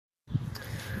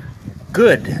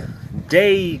Good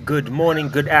day, good morning,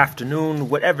 good afternoon,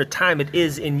 whatever time it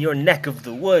is in your neck of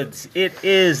the woods. It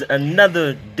is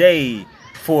another day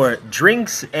for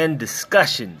drinks and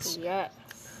discussions. Yes.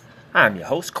 I'm your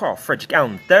host, Carl Frederick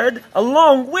Allen III,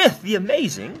 along with the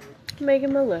amazing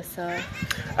Megan Melissa.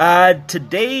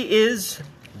 Today is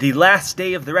the last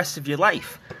day of the rest of your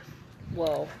life.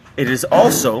 Whoa. It is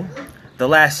also the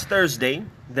last Thursday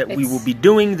that we will be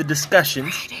doing the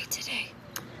discussions. Friday today.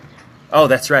 Oh,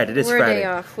 that's right. It is We're a Friday. day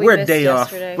off. We're a missed day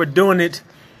yesterday. off. We're doing it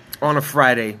on a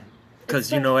Friday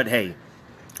because you know what? Hey,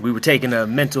 we were taking a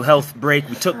mental health break.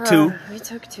 We took two. We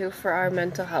took two for our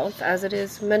mental health, as it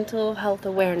is Mental Health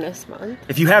Awareness Month.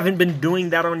 If you haven't been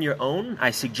doing that on your own,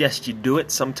 I suggest you do it.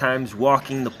 Sometimes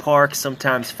walking the park,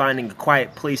 sometimes finding a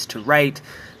quiet place to write,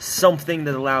 something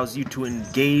that allows you to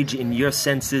engage in your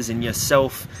senses and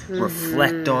yourself,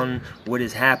 reflect on what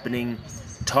is happening.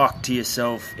 Talk to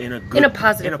yourself in a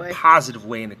positive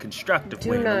way, in a constructive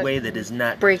way, in a way that is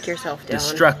not break yourself down.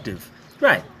 Destructive.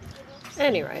 Right.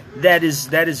 Anyway. That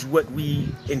is what we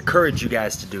encourage you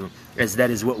guys to do, as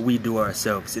that is what we do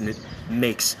ourselves, and it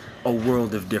makes a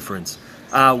world of difference.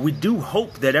 We do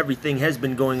hope that everything has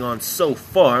been going on so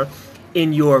far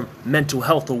in your Mental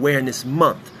Health Awareness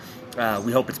Month.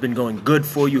 We hope it's been going good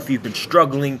for you. If you've been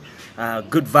struggling,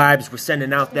 good vibes we're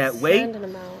sending out that way. Sending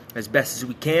them out. As best as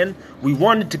we can. We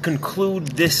wanted to conclude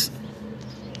this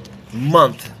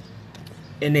month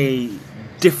in a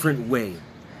different way.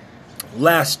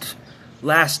 Last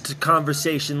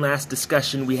conversation, last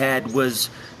discussion we had was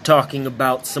talking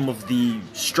about some of the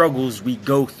struggles we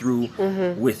go through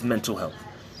with mental health.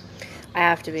 I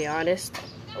have to be honest.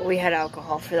 We had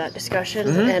alcohol for that discussion,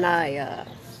 and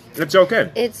It's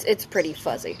okay. It's pretty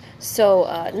fuzzy. So,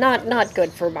 not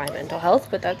good for my mental health,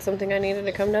 but that's something I needed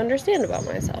to come to understand about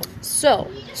myself. So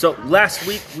last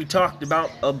week we talked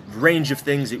about a range of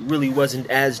things. It really wasn't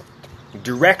as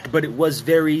direct, but it was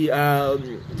very, there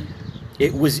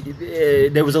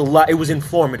was a lot, it was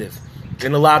informative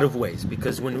in a lot of ways,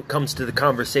 because when it comes to the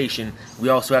conversation, we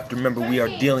also have to remember we are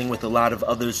dealing with a lot of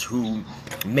others who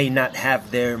may not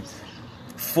have their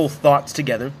full thoughts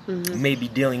together, maybe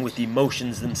dealing with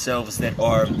emotions themselves that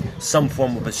are some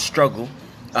form of a struggle,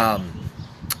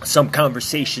 some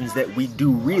conversations that we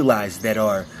do realize that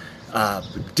are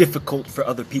difficult for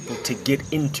other people to get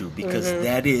into, because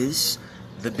that is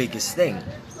the biggest thing.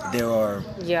 There are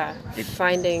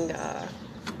finding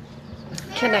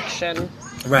connection,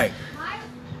 right,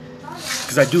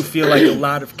 because I do feel like a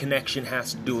lot of connection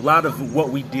has to do, a lot of what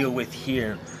we deal with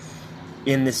here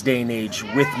in this day and age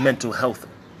with mental health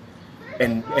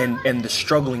and the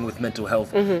struggling with mental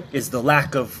health is the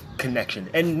lack of connection.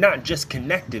 And not just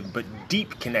connective, but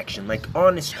deep connection, like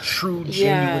honest, true,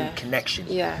 genuine connection.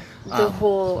 Yeah. The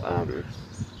whole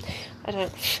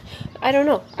I don't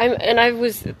know. I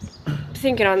was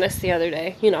thinking on this the other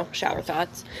day, shower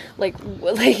thoughts. Like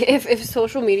if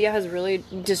social media has really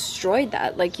destroyed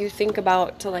that. Like you think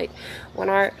about when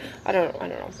I don't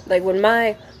know. Like when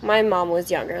my mom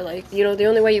was younger, the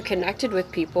only way you connected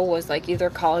with people was either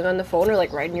calling on the phone or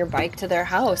riding your bike to their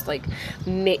house,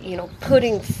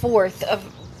 putting forth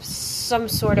of some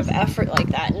sort of effort like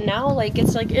that. Now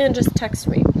it's just text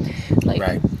me.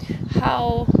 Right.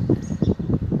 How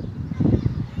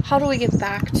do we get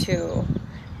back to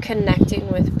connecting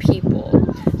with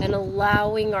people and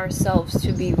allowing ourselves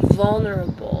to be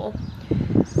vulnerable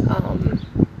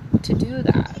to do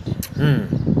that?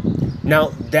 Now,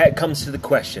 that comes to the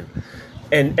question.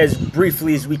 And as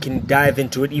briefly as we can dive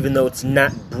into it, even though it's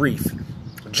not brief,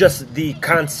 just the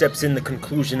concepts in the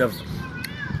conclusion of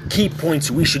key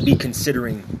points we should be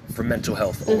considering for mental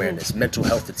health awareness, mental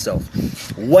health itself.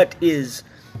 What is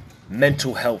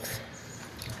mental health?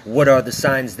 What are the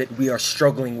signs that we are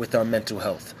struggling with our mental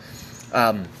health?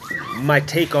 My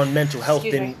take on mental health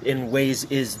in ways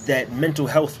is that mental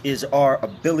health is our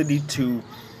ability to,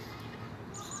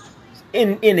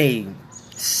 in a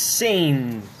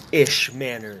sane-ish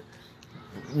manner,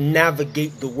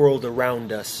 navigate the world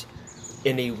around us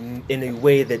in a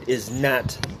way that is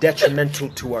not detrimental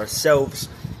to ourselves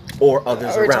or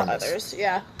others around us. Others,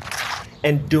 yeah.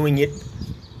 And doing it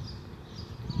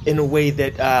in a way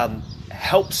that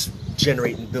helps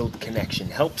generate and build connection,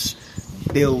 helps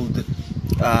build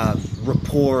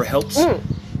rapport, helps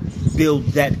build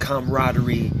that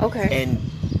camaraderie, and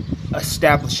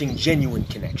establishing genuine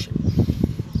connection.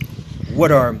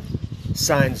 What are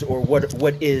signs, or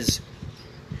what is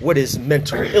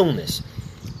mental illness?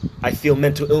 I feel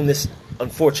mental illness,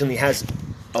 unfortunately, has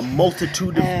a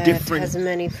multitude of different... It has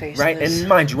many faces. Right? And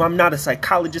mind you, I'm not a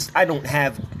psychologist. I don't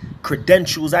have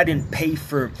credentials. I didn't pay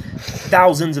for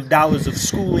thousands of dollars of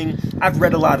schooling. I've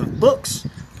read a lot of books.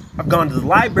 I've gone to the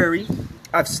library.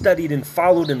 I've studied and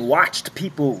followed and watched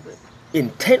people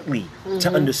intently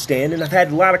to understand, and I've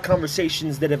had a lot of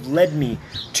conversations that have led me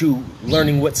to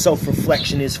learning what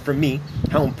self-reflection is for me,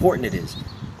 how important it is.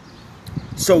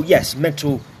 So yes,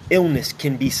 mental illness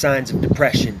can be signs of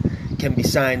depression, can be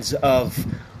signs of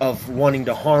wanting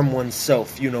to harm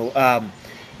oneself,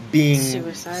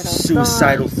 being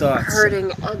suicidal thoughts,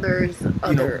 hurting others,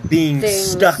 being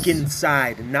things. stuck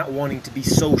inside and not wanting to be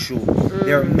social.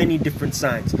 There are many different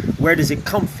signs. Where does it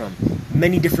come from?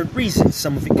 Many different reasons.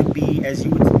 Some of it could be, as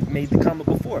you had made the comment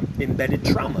before, embedded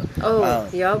trauma.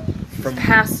 Yep. From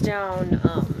Passed down.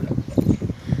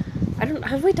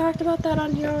 Have we talked about that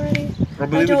on here already? I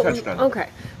believe we touched on it. Okay.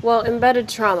 Well, embedded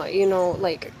trauma,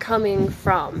 like coming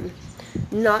from,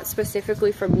 not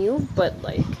specifically from you, but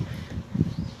like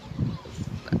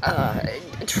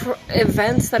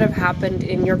events that have happened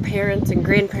in your parents' and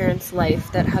grandparents'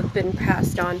 life that have been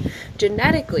passed on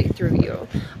genetically through you.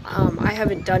 I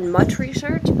haven't done much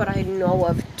research, but I know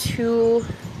of two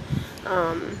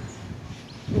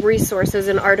resources,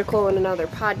 an article and another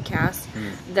podcast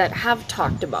that have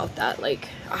talked about that, like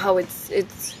how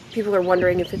it's people are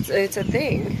wondering if it's a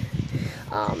thing.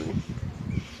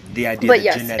 The idea but that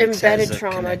yes, genetics embedded has a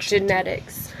trauma, connection.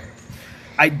 genetics.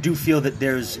 I do feel that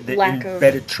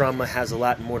embedded trauma has a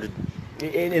lot more to,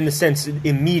 in the sense,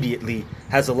 immediately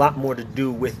has a lot more to do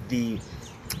with the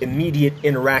immediate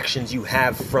interactions you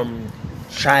have from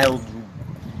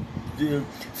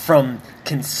from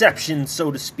conception,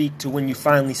 so to speak, to when you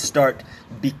finally start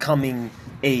becoming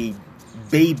a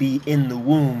baby in the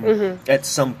womb. At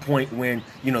some point when,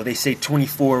 they say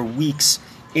 24 weeks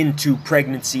into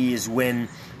pregnancy is when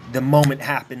the moment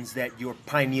happens that your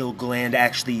pineal gland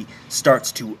actually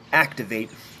starts to activate,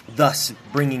 thus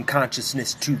bringing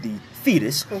consciousness to the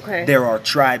fetus. Okay. There are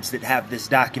tribes that have this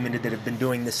documented that have been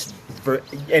doing this for...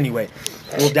 Anyway,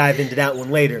 we'll dive into that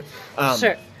one later.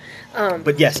 Sure.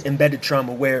 But yes, embedded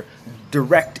trauma, where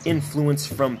direct influence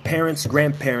from parents,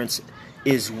 grandparents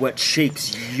is what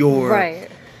shapes your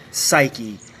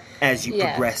psyche as you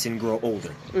progress and grow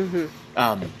older.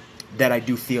 That I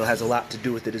do feel has a lot to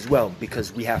do with it as well,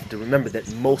 because we have to remember that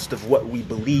most of what we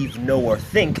believe, know, or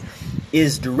think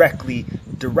is directly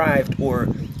derived or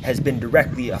has been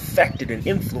directly affected and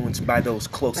influenced by those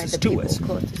closest to us,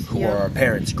 who are our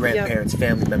parents, grandparents,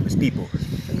 family members, people.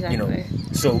 Exactly.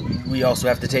 So we also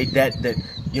have to take that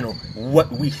what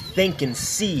we think and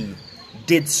see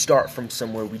did start from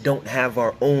somewhere. We don't have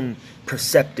our own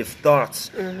perceptive thoughts.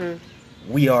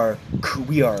 We are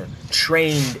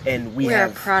trained, and we are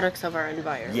have products of our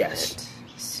environment. Yes.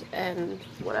 And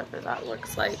whatever that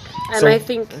looks like. And I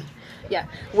think,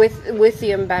 with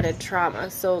the embedded trauma,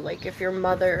 so like if your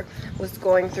mother was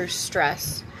going through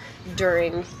stress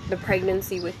during the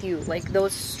pregnancy with you, like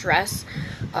those stress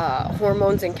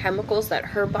hormones and chemicals that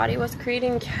her body was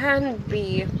creating can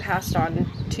be passed on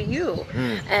to you.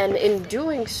 And in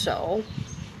doing so,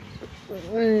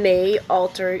 may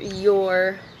alter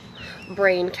your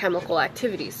brain chemical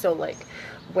activity. So like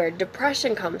where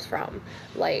depression comes from,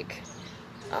 like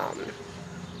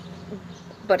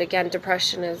but again,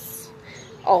 depression is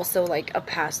also like a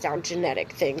passed down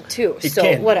genetic thing too.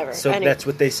 Whatever. So that's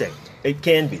what they say. It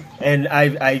can be. And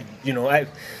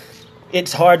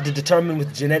it's hard to determine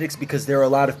with genetics, because there are a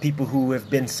lot of people who have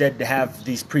been said to have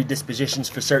these predispositions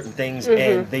for certain things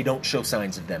and they don't show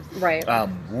signs of them. Right.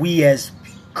 We as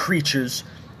creatures,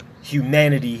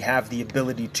 humanity, have the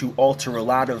ability to alter a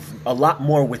lot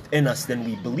more within us than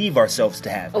we believe ourselves to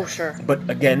have. Oh, sure. But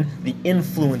again, the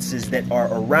influences that are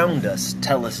around us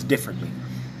tell us differently.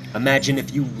 Imagine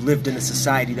if you lived in a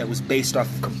society that was based off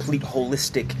complete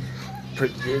holistic...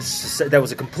 That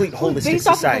was a complete holistic based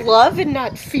society. Off of love and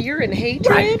not fear and hatred?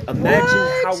 Right.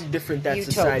 Imagine how different that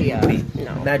society would be.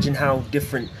 No. Imagine how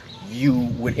different you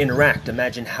would interact.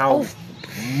 Imagine how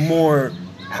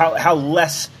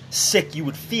less sick you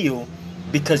would feel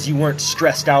because you weren't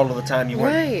stressed out all the time. You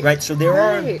weren't right. So there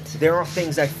are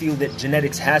things I feel that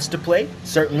genetics has to play.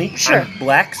 Certainly, sure. I'm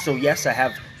black, so yes, I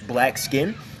have black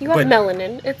skin. You have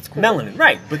melanin. It's cool. Melanin,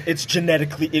 right? But it's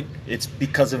genetically. It's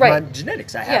because of my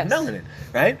genetics. I have melanin,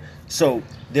 right? So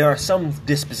there are some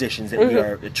dispositions that we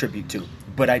are attribute to,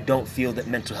 but I don't feel that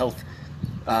mental health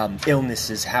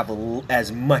illnesses have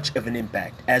as much of an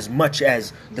impact, as much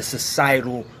as the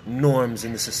societal norms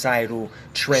and the societal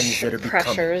trends that are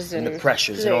becoming, and the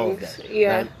pressures and all of that.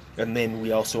 Yeah. Right? And then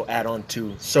we also add on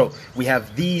to, so we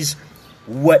have these,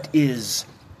 what is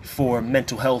for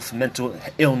mental health, mental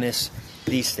illness,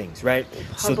 these things, right?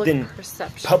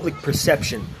 Public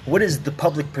perception. What is the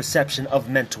public perception of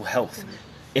mental health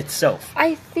itself?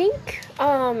 I think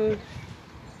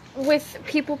with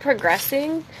people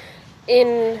progressing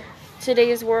in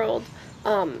today's world,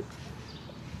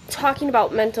 talking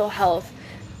about mental health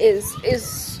is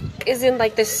in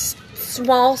like this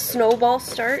small snowball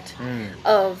start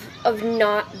of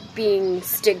not being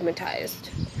stigmatized.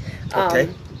 Okay.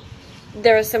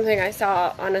 There was something I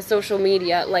saw on a social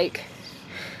media, like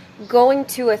going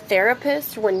to a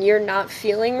therapist when you're not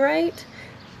feeling right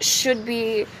should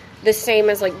be the same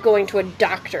as like going to a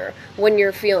doctor when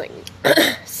you're feeling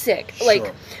sick.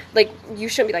 Sure. Like you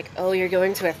shouldn't be like, oh, you're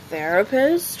going to a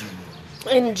therapist?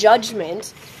 In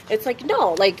judgment. It's like,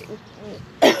 no, like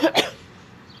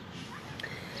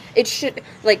it should,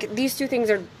 like, these two things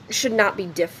should not be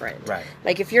different. Right.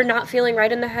 Like, if you're not feeling right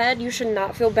in the head, you should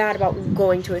not feel bad about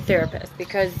going to a therapist,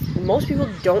 because most people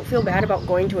don't feel bad about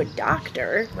going to a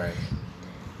doctor. Right.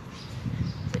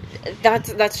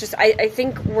 That's just, I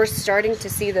think we're starting to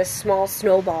see this small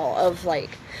snowball of, like,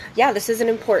 yeah, this is an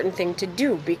important thing to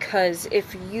do, because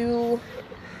if you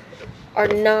are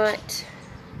not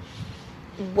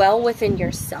well within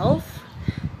yourself,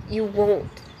 you won't,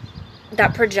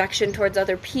 that projection towards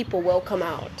other people will come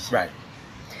out. Right.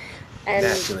 And,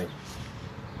 naturally.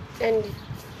 And,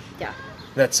 yeah.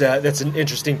 That's an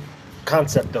interesting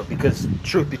concept, though, because,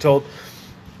 truth be told,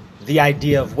 the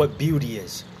idea of what beauty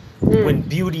is, when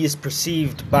beauty is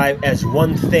perceived as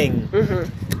one thing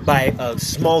by a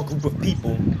small group of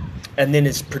people, and then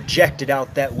is projected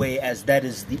out that way as that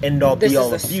is the end-all,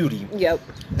 be-all of beauty,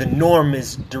 the norm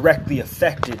is directly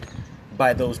affected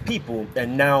by those people,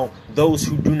 and now those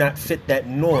who do not fit that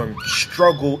norm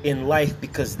struggle in life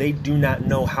because they do not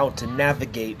know how to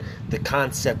navigate the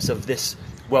concepts of this.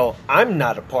 Well, I'm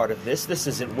not a part of this. This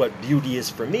isn't what beauty is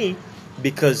for me,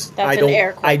 because That's I an don't.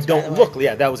 air quotes, I by don't the look. way.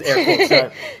 Yeah, that was air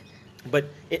quotes. But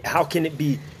how can it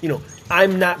be?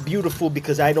 I'm not beautiful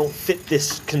because I don't fit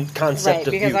this concept Right,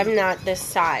 of because beauty. I'm not this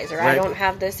size, or Right. I don't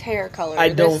have this hair color, I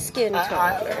or don't. this skin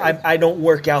tone. I don't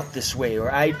work out this way,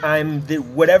 or I'm the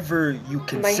whatever you My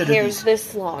consider hair's these.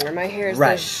 this long, or my hair's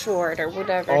Right. this short, or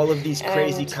whatever. All of these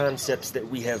crazy And- concepts that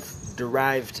we have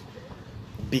derived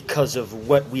because of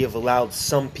what we have allowed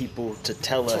some people to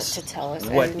tell us, to tell us,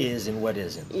 what and- is and what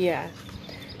isn't. Yeah.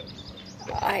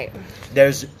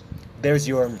 There's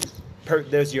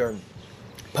your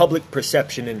public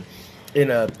perception in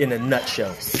a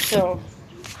nutshell. So,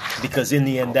 Because in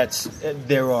the end,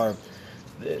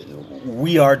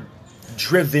 we are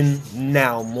driven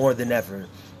now more than ever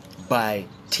by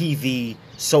TV,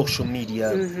 social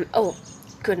media, oh,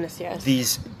 goodness, yes.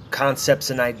 these concepts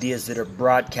and ideas that are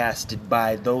broadcasted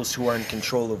by those who are in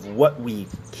control of what we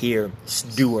hear,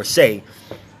 do, or say.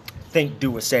 Think,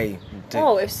 do, or say.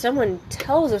 Oh, if someone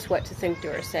tells us what to think, do,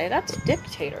 or say, that's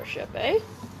dictatorship, eh?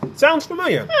 Sounds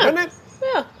familiar, doesn't it?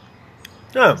 Yeah.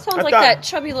 Yeah, Sounds like that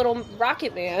chubby little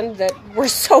rocket man that we're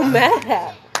so mad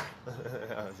at.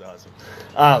 That was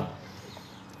awesome.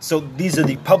 So these are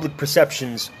the public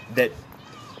perceptions that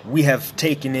we have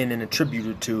taken in and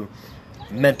attributed to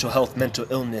mental health, mental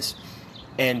illness,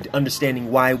 and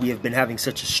understanding why we have been having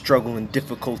such a struggle and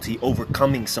difficulty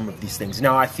overcoming some of these things.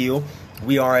 Now I feel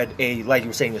we are at like you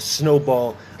were saying, a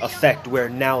snowball effect, where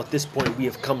now at this point we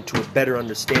have come to a better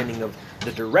understanding of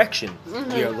the direction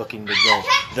we are looking to go,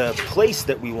 the place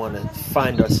that we want to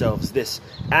find ourselves, this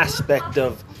aspect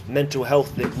of mental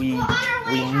health that we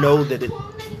know that at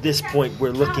this point we're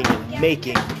looking and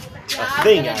making a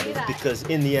thing out of, because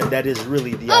in the end that is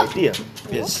really the idea,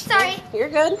 is Sorry. You're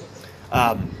good.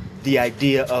 the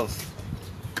idea of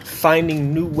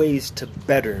finding new ways to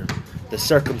better the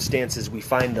circumstances we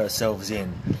find ourselves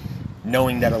in,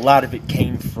 knowing that a lot of it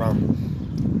came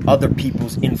from other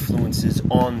people's influences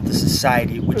on the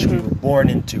society which we were born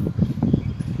into,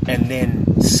 and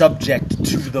then subject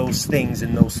to those things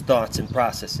and those thoughts and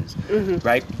processes,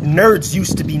 right? Nerds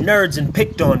used to be nerds and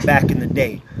picked on back in the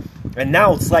day. And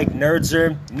now it's like nerds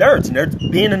are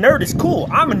nerds. Being a nerd is cool.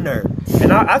 I'm a nerd.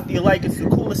 And I feel like it's the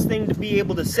coolest thing to be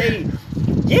able to say,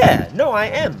 yeah, no, I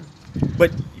am.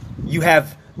 But you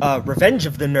have Revenge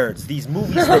of the Nerds, these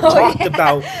movies that talked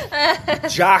about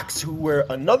jocks who were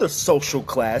another social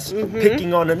class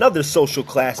picking on another social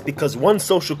class because one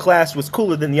social class was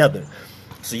cooler than the other.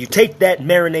 So you take that,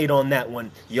 marinate on that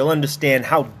one, you'll understand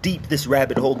how deep this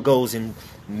rabbit hole goes in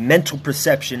mental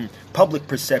perception, public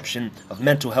perception of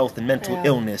mental health and mental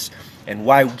illness, and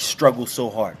why we struggle so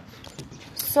hard.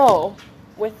 So,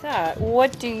 with that,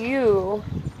 what do you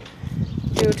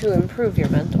do to improve your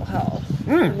mental health?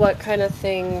 What kind of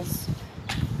things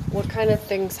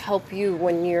help you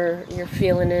when you're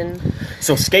feeling in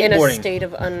So a skateboarding. state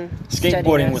of unsteadiness?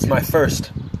 Skateboarding was my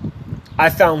first.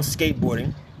 I found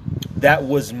skateboarding. That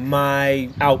was my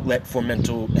outlet for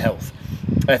mental health.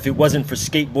 If it wasn't for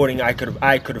skateboarding,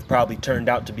 I could have probably turned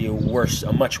out to be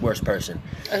a much worse person.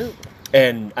 Oh.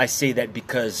 And I say that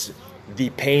because the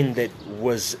pain that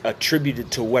was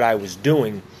attributed to what I was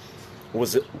doing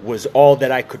was all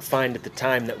that I could find at the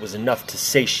time that was enough to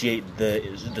satiate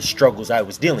the struggles I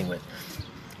was dealing with.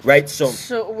 Right? So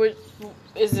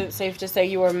is it safe to say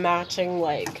you were matching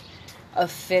like a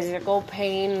physical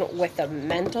pain with a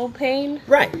mental pain?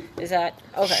 Right. Is that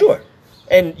okay? Sure.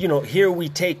 And here we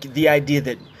take the idea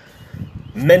that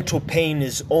mental pain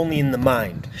is only in the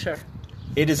mind. Sure.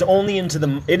 It is only in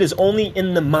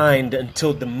the mind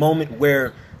until the moment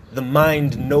where the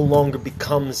mind no longer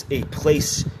becomes a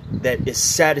place that is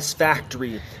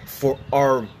satisfactory for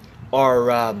our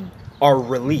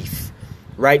relief,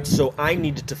 right? So I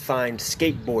needed to find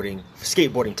skateboarding.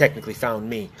 Skateboarding technically found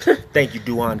me. Thank you,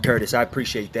 Duan Curtis. I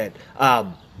appreciate that.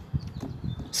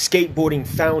 Skateboarding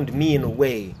found me in a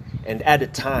way and at a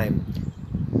time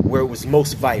where it was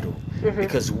most vital.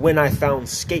 Because when I found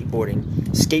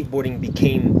skateboarding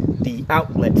became the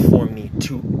outlet for me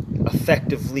to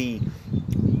effectively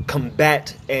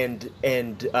combat and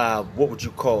what would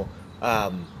you call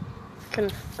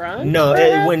confront? No,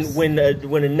 perhaps? when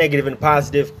a negative and a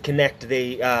positive connect,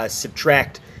 they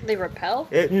subtract. They repel.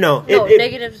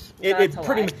 Negatives. That's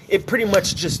It pretty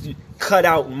much just cut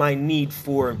out my need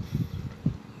for.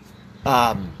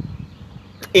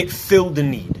 It filled the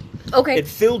need. Okay. It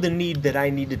filled a need that I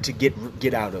needed to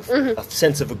get out of, a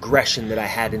sense of aggression that I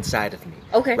had inside of me.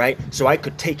 Okay. Right? So I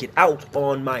could take it out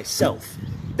on myself.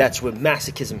 That's where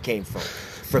masochism came from.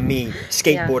 For me,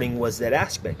 skateboarding was that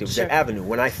aspect. It was that avenue.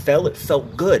 When I fell, it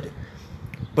felt good.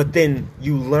 But then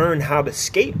you learn how to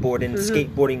skateboard, and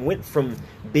skateboarding went from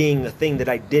being a thing that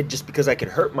I did just because I could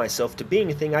hurt myself to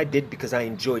being a thing I did because I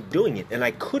enjoyed doing it, and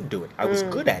I could do it. I was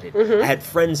good at it. I had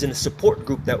friends in a support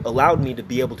group that allowed me to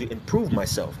be able to improve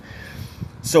myself.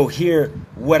 So here,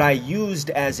 what I used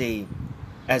as an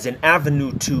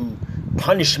avenue to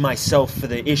punish myself for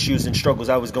the issues and struggles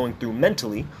I was going through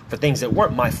mentally, for things that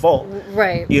weren't my fault.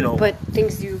 Right. But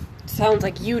things sounds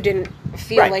like you didn't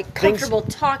feel like comfortable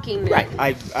talking. Right.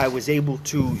 I was able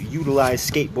to utilize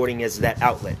skateboarding as that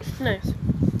outlet. Nice.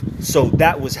 So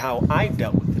that was how I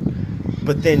dealt with it.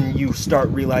 But then you start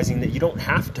realizing that you don't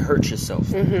have to hurt yourself.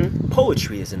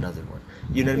 Poetry is another one.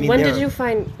 You know what I mean? When did you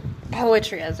find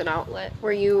poetry as an outlet?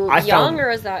 Were you young,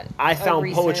 or is that I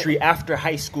found poetry after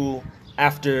high school,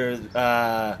 after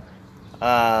the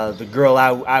girl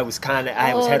I was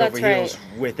head over heels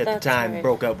with at the time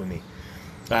broke up with me.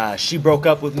 She broke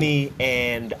up with me,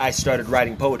 and I started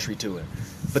writing poetry to her.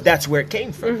 But that's where it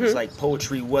came from. It's like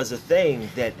poetry was a thing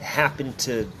that happened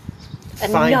to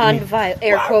find non-violent,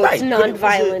 air quotes,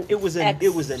 non-violent. It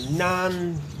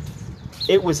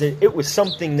was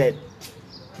something that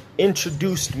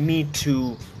introduced me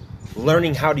to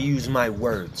learning how to use my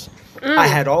words. I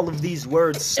had all of these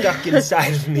words stuck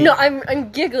inside of me. No,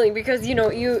 I'm giggling because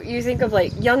you think of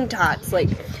like young tots, like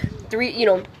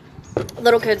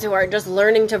little kids who are just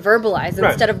learning to verbalize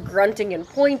instead of grunting and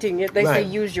pointing. They say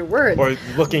use your words or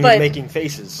looking and making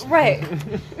faces. Right.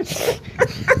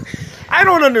 I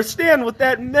don't understand what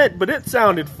that meant, but it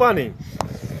sounded funny.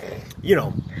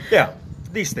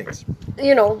 These things.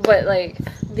 But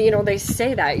they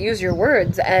say that use your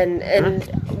words, and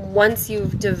once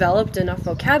you've developed enough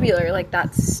vocabulary, like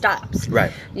that stops.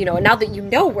 Right. Now that you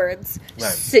know words,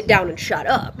 sit down and shut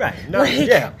up. Right.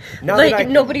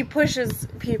 Nobody pushes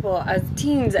people as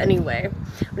teens anyway.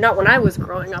 Not when I was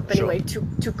growing up anyway.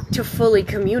 To fully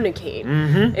communicate.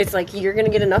 It's like you're gonna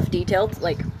get enough details.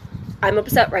 Like I'm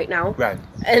upset right now. Right.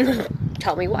 And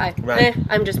tell me why. Right.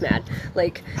 I'm just mad.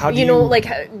 Like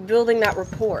building that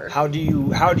rapport. How do you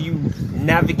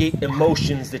navigate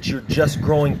emotions that you're just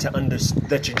growing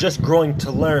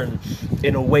to learn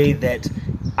in a way that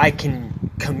I can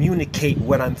communicate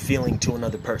what I'm feeling to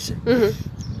another person?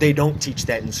 They don't teach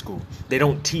that in school. They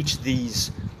don't teach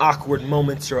these awkward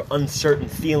moments or uncertain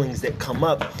feelings that come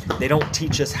up. They don't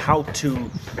teach us how to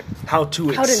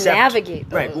navigate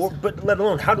those. Right, but let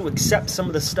alone how to accept some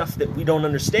of the stuff that we don't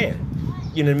understand.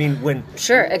 You know what I mean?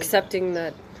 Accepting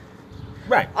that.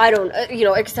 Right. I don't.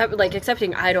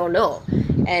 Accepting I don't know,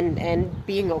 and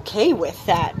being okay with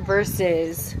that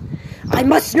versus I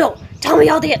must know. Tell me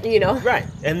all the. Right,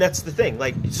 and that's the thing.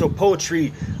 So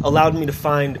poetry allowed me to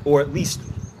find, or at least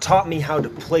taught me how to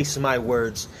place my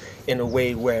words in a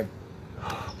way where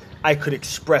I could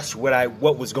express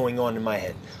what was going on in my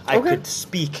head. I could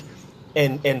speak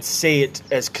and say it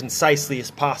as concisely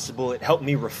as possible. It helped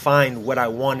me refine what I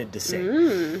wanted to say.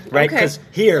 Right? Because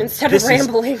here, instead of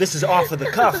rambling, this is off of the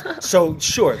cuff. So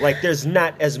sure, there's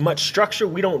not as much structure.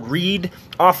 We don't read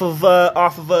off of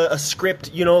a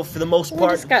script, for the most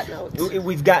part. We just got notes.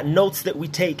 We've got notes that we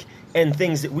take and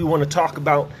things that we want to talk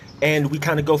about, and we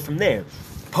kind of go from there.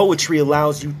 poetry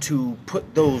allows you to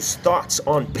put those thoughts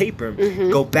on paper,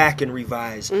 go back and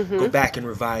revise,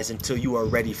 until you are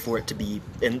ready for it to be,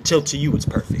 until to you it's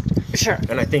perfect. Sure.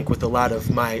 And I think with a lot of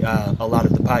the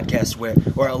podcasts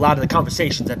or a lot of the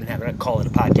conversations I've been having, I call it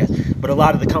a podcast, but a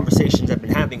lot of the conversations I've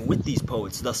been having with these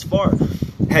poets thus far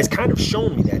has kind of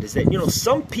shown me that, is that,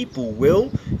 some people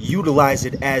will utilize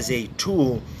it as a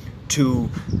tool to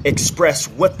express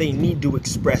what they need to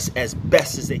express as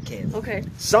best as they can. Okay.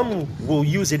 Some will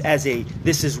use it as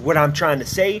this is what I'm trying to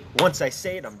say. Once I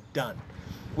say it, I'm done.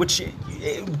 Which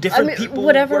different people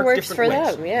whatever work works different for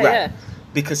ways. them. Yeah, right. yeah.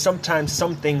 Because sometimes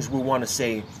some things we want to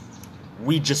say,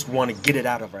 we just want to get it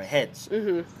out of our heads.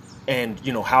 Mm-hmm. And,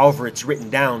 however it's written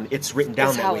down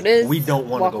that how way. it is. We don't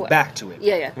want to go back to it.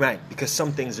 Yeah, yeah. Right, because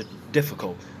some things are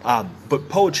difficult. But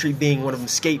poetry being one of them,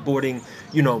 skateboarding,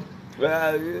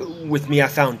 with me, I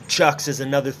found chucks as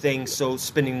another thing. So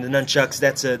spinning the nunchucks,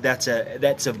 that's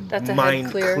a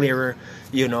mind clearer.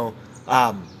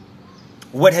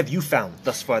 What have you found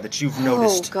thus far that you've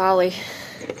noticed? Oh golly!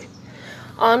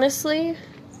 Honestly,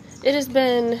 it has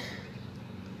been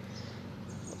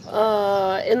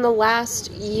in the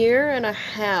last year and a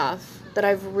half that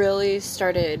I've really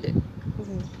started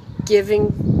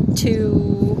giving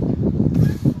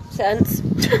 2 cents.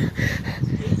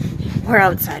 We're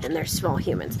outside and they're small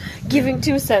humans. Giving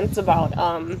 2 cents about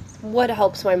what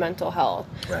helps my mental health.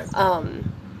 Right.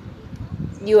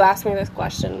 You asked me this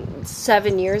question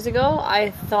 7 years ago.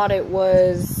 I thought it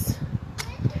was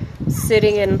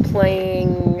sitting and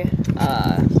playing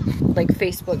like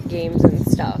Facebook games and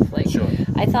stuff. Like, sure.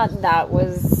 I thought that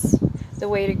was the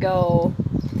way to go,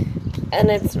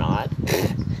 and it's not.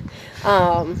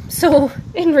 So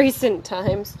in recent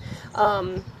times,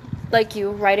 like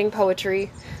you, writing poetry.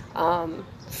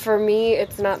 For me,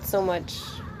 it's not so much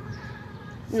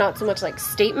like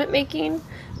statement making,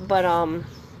 but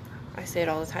I say it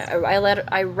all the time.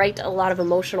 I write a lot of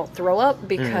emotional throw up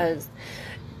because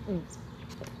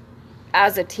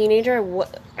as a teenager,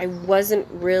 I wasn't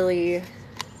really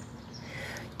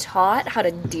taught how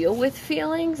to deal with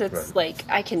feelings. It's right. Like,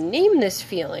 I can name this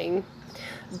feeling,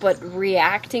 but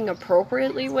reacting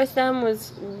appropriately with them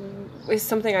is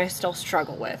something I still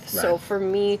struggle with. Right. So for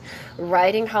me,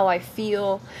 writing how I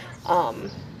feel,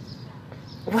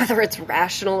 whether it's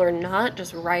rational or not,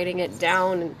 just writing it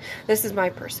down, and this is my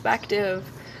perspective.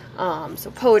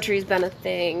 So poetry's been a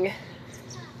thing.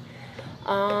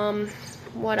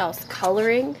 What else?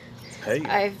 Coloring.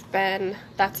 Hey.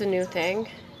 That's a new thing.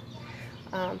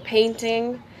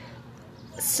 Painting.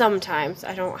 Sometimes.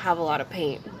 I don't have a lot of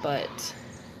paint, but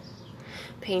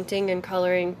painting and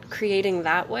coloring, creating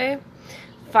that way.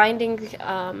 Finding,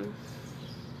 I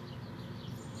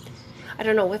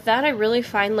don't know, with that I really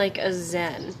find like a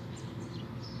zen.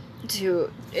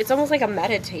 It's almost like a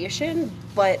meditation,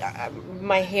 but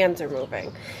my hands are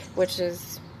moving, which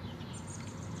is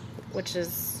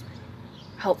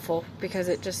helpful because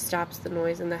it just stops the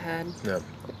noise in the head. Yeah.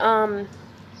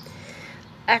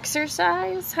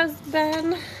 Exercise has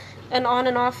been an on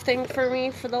and off thing for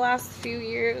me for the last few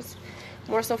years.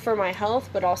 More so for my health,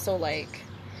 but also like,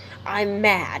 I'm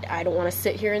mad. I don't want to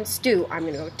sit here and stew. I'm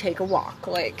going to go take a walk.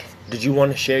 Like, did you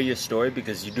want to share your story?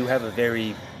 Because you do have a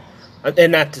very,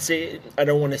 and not to say, I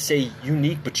don't want to say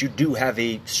unique, but you do have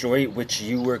a story which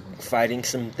you were fighting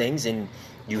some things and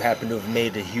you happen to have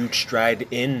made a huge stride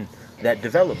in that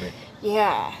development.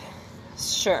 Yeah,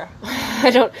 sure. I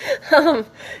don't,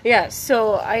 yeah,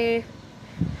 so I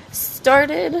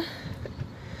started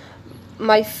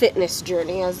my fitness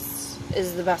journey,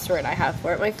 is the best word I have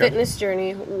for it. My fitness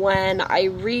journey when I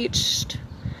reached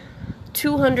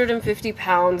 250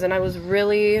 pounds and I was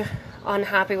really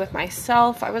unhappy with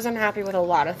myself. I was unhappy with a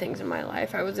lot of things in my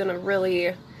life. I was in a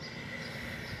really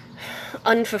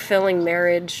unfulfilling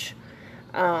marriage,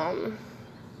 and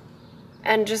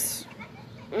just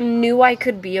knew I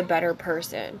could be a better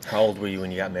person. How old were you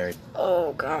when you got married?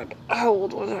 Oh, God. How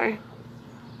old was I?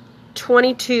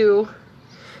 22.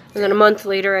 And then a month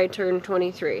later, I turned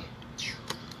 23.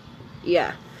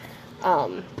 Yeah.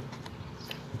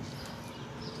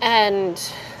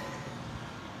 And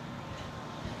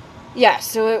yeah,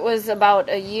 so it was about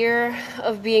a year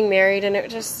of being married, and it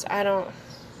was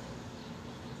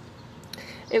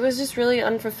just really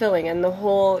unfulfilling, and the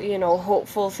whole,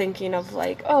 hopeful thinking of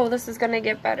like, oh, this is gonna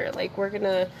get better, like we're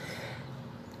gonna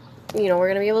be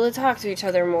able to talk to each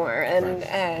other more,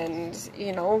 and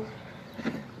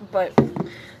but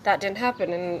that didn't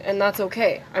happen, and that's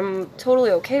okay. I'm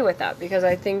totally okay with that, because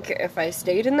I think if I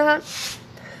stayed in that,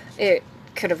 it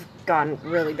could have gone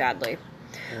really badly.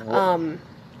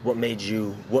 What made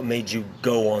you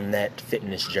go on that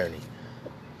fitness journey?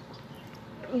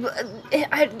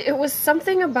 it was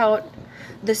something about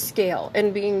the scale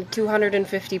and being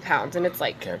 250 pounds, and it's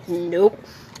like, Okay. nope,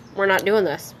 we're not doing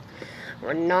this.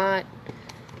 We're not.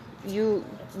 You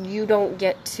don't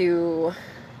get to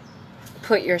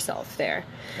put yourself there.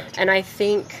 Gotcha. And I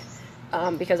think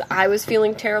because I was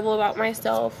feeling terrible about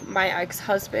myself, my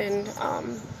ex-husband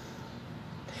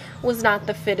was not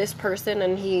the fittest person,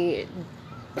 and he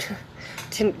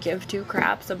didn't give two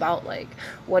craps about like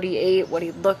what he ate, what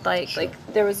he looked like. Sure.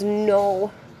 Like there was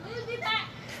no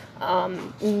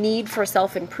need for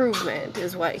self-improvement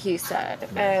is what he said.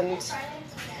 And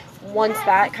once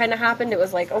that kind of happened, it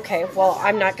was like, okay, well,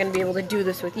 I'm not going to be able to do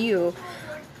this with you.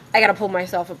 I got to pull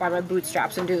myself up by my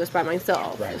bootstraps and do this by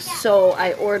myself. Right. So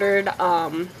I ordered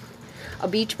a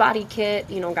Beachbody kit,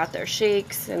 got their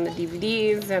shakes and the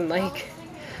DVDs, and like,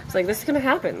 it's like, this is going to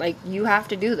happen. Like, you have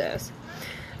to do this.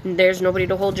 There's nobody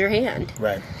to hold your hand.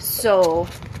 Right. So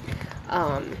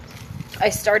I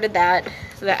started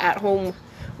the at-home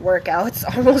workouts.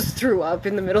 Almost threw up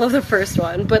in the middle of the first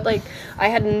one, but like I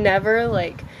had never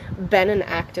like been an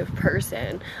active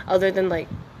person other than like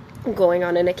going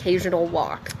on an occasional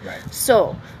walk. Right.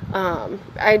 So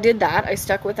I did that. I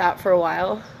stuck with that for a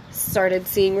while, started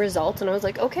seeing results, and I was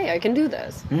like, okay, I can do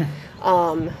this.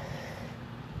 And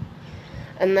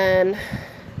then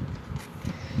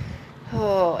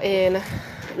in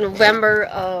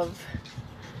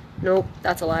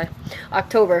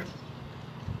October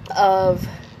of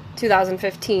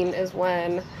 2015 is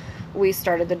when we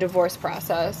started the divorce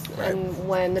process. Right. And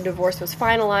when the divorce was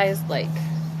finalized, like,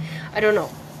 I don't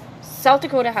know, South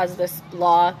Dakota has this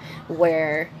law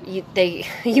where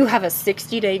you have a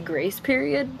 60-day grace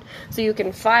period, so you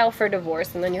can file for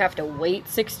divorce, and then you have to wait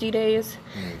 60 days,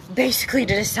 basically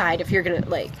to decide if you're gonna,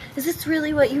 like, is this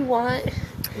really what you want?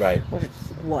 Right. Or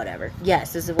whatever.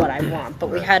 Yes, this is what I want, but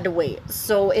we Right. had to wait.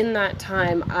 So in that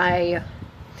time,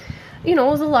 it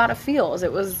was a lot of feels.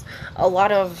 It was a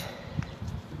lot of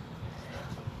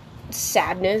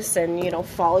sadness and,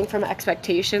 falling from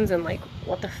expectations and, like,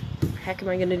 what the heck am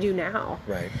I going to do now?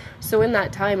 Right. So in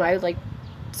that time,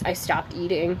 I stopped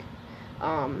eating,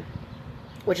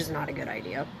 which is not a good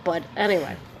idea. But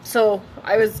anyway, so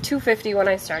I was 250 when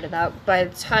I started that. By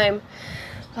the time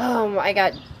I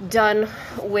got done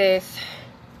with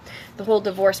the whole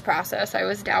divorce process, I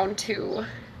was down to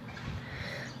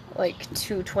like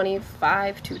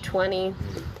 225, 220.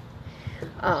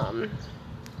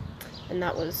 And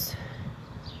that was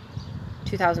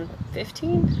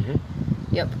 2015? Mm-hmm.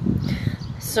 Yep.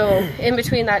 So in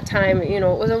between that time, it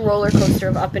was a roller coaster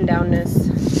of up and downness.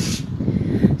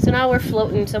 So now we're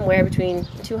floating somewhere between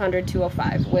 200,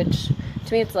 205, which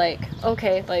to me it's like,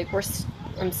 okay, like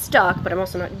I'm stuck, but I'm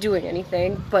also not doing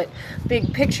anything. But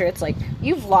big picture, it's like,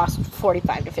 you've lost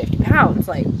 45 to 50 pounds.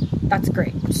 Like, that's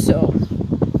great. So,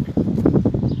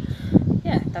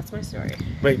 yeah, that's my story.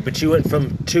 Wait, but you went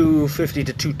from 250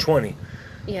 to 220.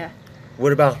 Yeah.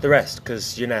 What about the rest?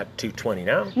 Because you're not 220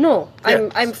 now? No, Yeah.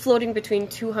 I'm floating between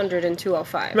 200 and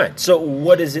 205. Right. So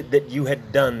what is it that you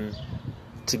had done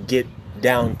to get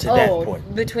down to that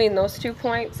point? Between those 2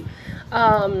 points,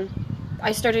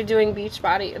 I started doing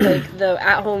Beachbody, like the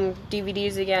at-home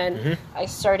DVDs again. Mm-hmm. I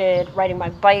started riding my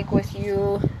bike with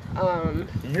you.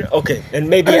 Okay, and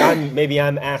maybe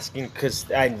I'm asking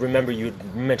because I remember you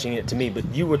mentioning it to me, but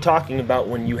you were talking about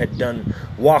when you had done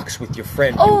walks with your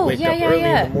friend. Oh, You'd wake yeah, up yeah, early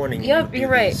yeah. in the morning. Yep, and you'd you're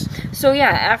do right. these. So yeah,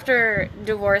 after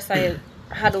divorce, I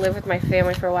had to live with my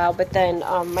family for a while, but then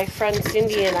my friend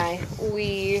Cindy and I,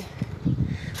 we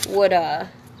would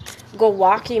go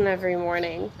walking every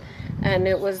morning, and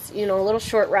it was, a little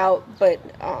short route, but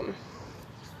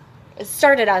it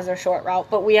started as a short route,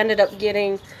 but we ended up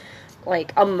getting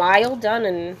like a mile done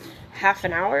in half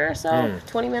an hour or so,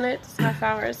 20 minutes, half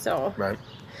hour, so. Right.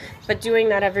 But doing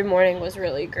that every morning was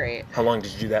really great. How long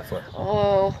did you do that for?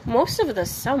 Oh, most of the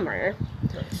summer.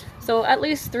 Nice. So at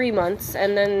least 3 months,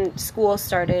 and then school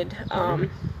started, and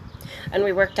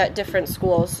we worked at different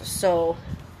schools, so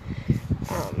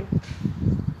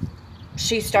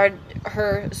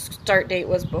her start date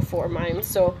was before mine,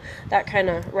 so that kind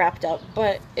of wrapped up,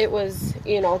 but it was,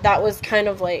 that was kind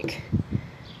of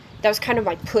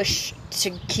my push to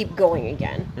keep going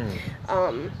again,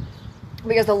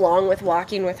 because along with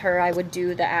walking with her, I would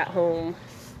do the at-home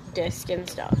disc and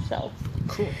stuff, so.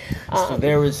 Cool. So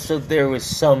there was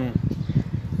some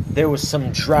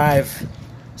drive,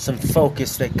 some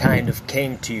focus that kind of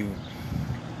came to you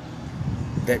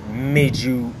that made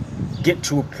you get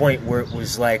to a point where it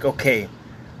was like, okay,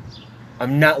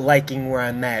 I'm not liking where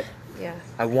I'm at. Yeah.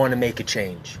 I want to make a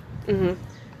change. Mm-hmm.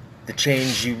 The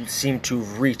change, you seem to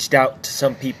have reached out to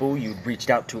some people. You reached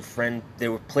out to a friend.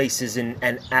 There were places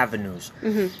and avenues.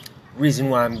 Mm-hmm. reason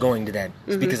why I'm going to that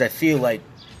is because I feel like,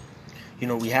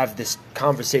 we have this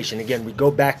conversation. Again, we go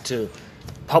back to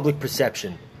public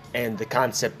perception and the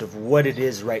concept of what it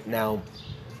is right now,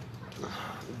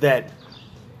 that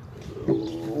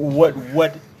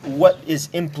what is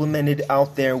implemented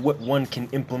out there, what one can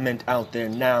implement out there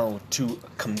now to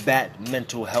combat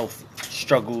mental health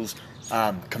struggles,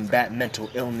 combat mental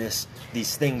illness,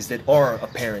 these things that are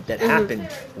apparent, that happen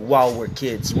while we're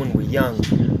kids, when we're young,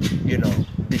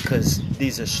 because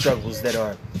these are struggles that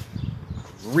are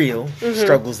real,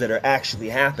 struggles that are actually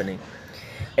happening.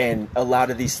 And a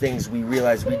lot of these things we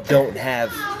realize we don't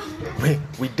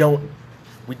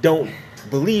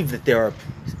believe that there are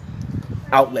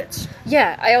outlets.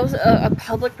 Yeah, I also a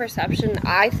public perception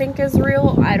I think is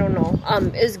real. I don't know.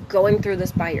 Is going through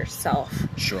this by yourself.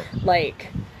 Sure. Like,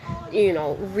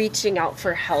 reaching out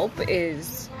for help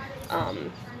is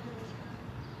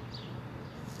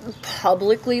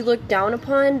publicly looked down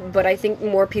upon, but I think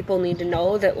more people need to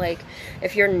know that, like,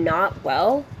 if you're not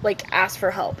well, like, ask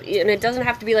for help. And it doesn't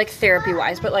have to be, like,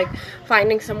 therapy-wise, but, like,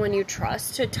 finding someone you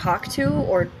trust to talk to,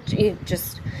 or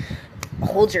just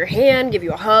hold your hand, give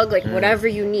you a hug, like, whatever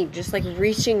you need. Just, like,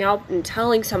 reaching out and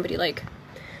telling somebody, like,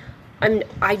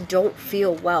 I don't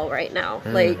feel well right now.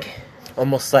 Like,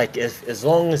 almost like as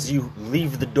long as you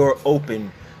leave the door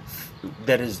open,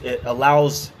 it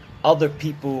allows other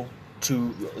people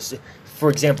to, for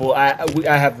example, we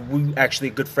actually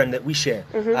a good friend that we share.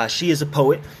 She is a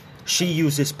poet. She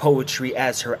uses poetry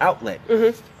as her outlet.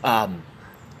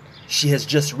 She has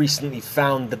just recently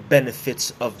found the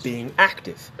benefits of being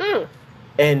active.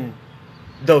 And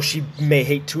though she may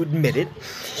hate to admit it,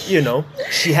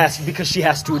 she has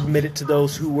to admit it to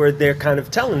those who were there kind of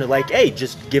telling her, like, hey,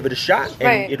 just give it a shot.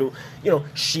 And it'll,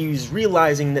 she's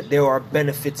realizing that there are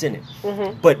benefits in it.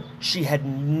 But she had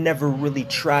never really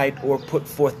tried or put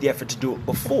forth the effort to do it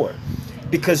before.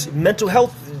 Because mental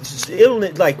health,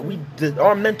 illness,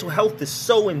 our mental health is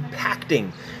so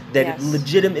impacting that it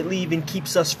legitimately even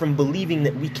keeps us from believing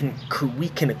that we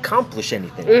can accomplish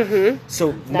anything.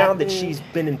 So now that she's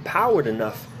been empowered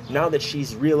enough, now that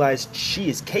she's realized she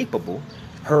is capable,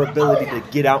 her ability to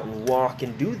get out and walk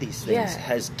and do these things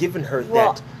has given her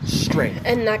that strength.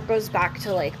 And that goes back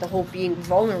to, like, the whole being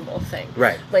vulnerable thing.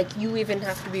 Right. Like, you even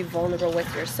have to be vulnerable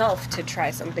with yourself to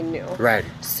try something new. Right.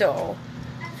 So,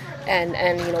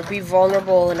 and be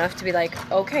vulnerable enough to be like,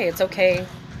 okay, it's okay.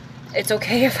 It's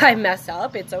okay if I mess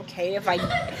up. It's okay if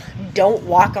I don't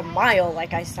walk a mile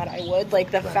like I said I would.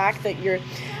 Like, the fact that you're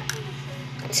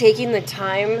taking the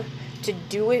time to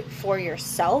do it for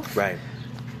yourself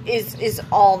is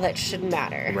all that should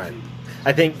matter. Right.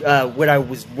 I think what I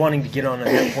was wanting to get on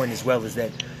that point as well is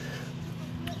that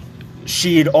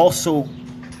she had also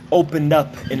opened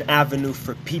up an avenue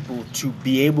for people to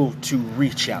be able to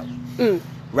reach out.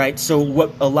 Right? So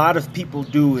what a lot of people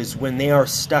do is when they are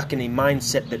stuck in a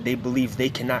mindset that they believe they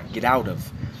cannot get out of,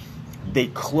 they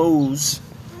close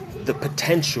the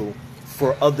potential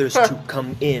for others to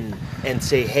come in and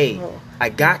say, hey, I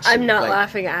got you. I'm not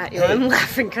laughing at you. Hey. I'm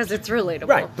laughing because it's relatable.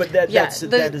 Right, but that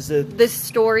is the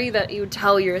story that you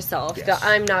tell yourself that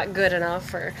I'm not good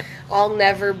enough, or I'll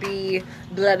never be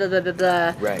blah, blah, blah, blah,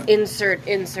 blah. Right. Insert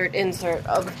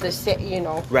of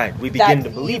the, Right, we begin to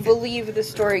believe you believe the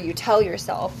story you tell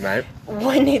yourself. Right.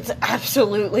 When it's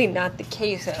absolutely not the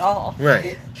case at all.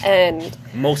 Right. And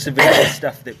most of it is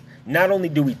stuff that not only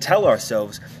do we tell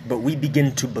ourselves, but we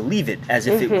begin to believe it as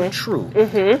if it were true.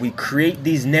 We create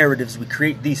these narratives, we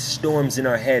create these storms in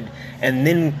our head, and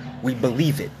then we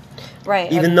believe it.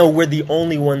 Right. Even though we're the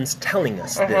only ones telling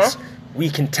us this.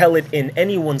 We can tell it in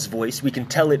anyone's voice, we can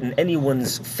tell it in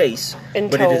anyone's face,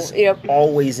 but it is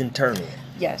always internal.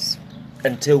 Yes.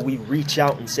 Until we reach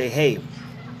out and say, hey,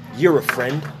 you're a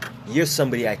friend. You're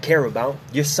somebody I care about.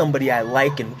 You're somebody I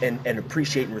like and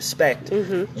appreciate and respect.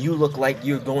 You look like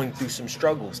you're going through some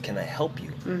struggles. Can I help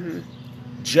you?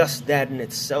 Just that in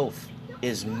itself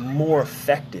is more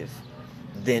effective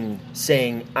than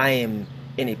saying, I am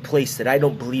in a place that I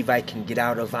don't believe I can get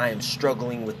out of. I am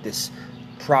struggling with this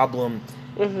problem,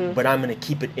 but I'm going to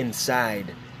keep it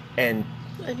inside and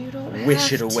you don't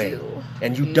wish have it away. to.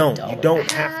 And you don't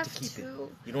have to keep it.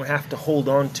 You don't have to hold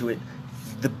on to it.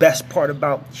 The best part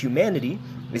about humanity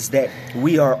is that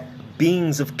we are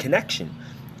beings of connection.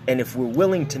 And if we're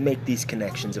willing to make these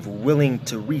connections, if we're willing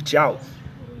to reach out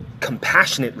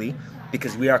compassionately,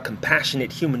 because we are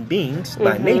compassionate human beings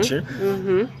by nature,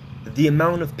 the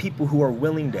amount of people who are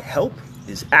willing to help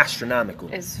is astronomical.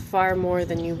 It's far more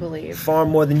than you believe. Far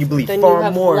more than you believe. Than far you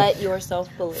have more, let yourself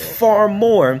believe. Far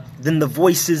more than the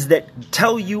voices that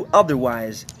tell you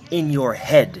otherwise in your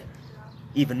head.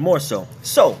 even more so.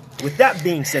 So, with that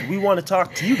being said, we want to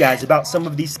talk to you guys about some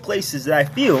of these places that I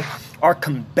feel are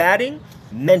combating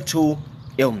mental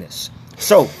illness.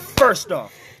 So, first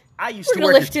off, I used to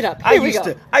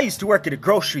work at a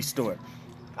grocery store.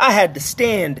 I had to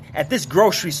stand at this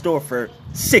grocery store for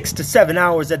 6 to 7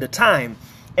 hours at a time.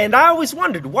 And I always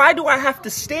wondered, why do I have to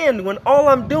stand when all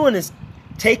I'm doing is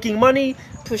taking money,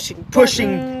 pushing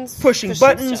buttons, pushing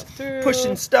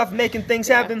stuff, making things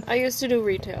happen? I used to do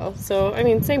retail, so I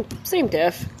mean, same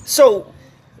diff. So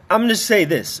I'm gonna say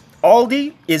this: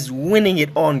 Aldi is winning it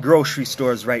on grocery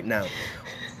stores right now.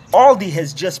 Aldi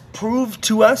has just proved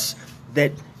to us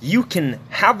that you can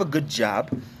have a good job,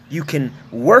 you can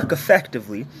work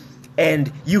effectively,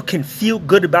 and you can feel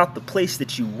good about the place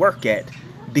that you work at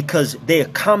because they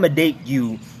accommodate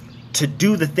you to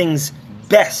do the things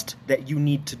best that you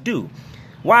need to do.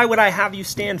 Why would I have you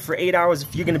stand for 8 hours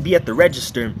if you're going to be at the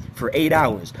register for 8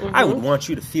 hours? Mm-hmm. I would want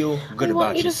you to feel good about yourself. I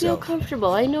want you to feel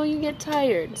comfortable. I know you get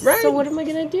tired. Right. So what am I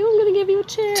going to do? I'm going to give you a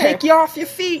chair. Take you off your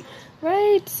feet.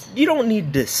 Right. You don't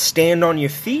need to stand on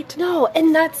your feet. No,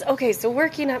 and that's, okay, so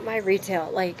working at my retail,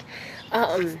 like,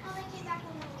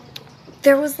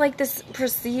 there was, like, this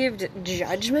perceived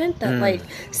judgment that, like,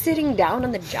 sitting down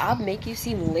on the job make you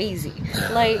seem lazy.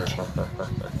 Like,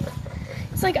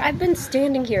 it's like, I've been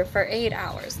standing here for 8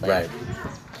 hours. Like, right.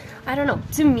 I don't know.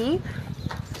 To me,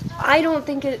 I don't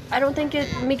think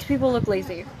it makes people look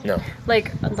lazy. No.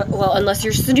 Like, well, unless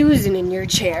you're snoozing in your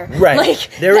chair. Right. Like,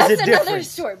 there is that's a another difference.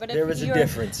 story. But there is a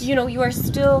difference. You know, you are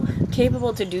still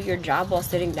capable to do your job while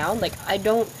sitting down. Like,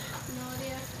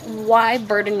 why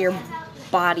burden your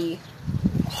body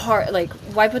hard? Like,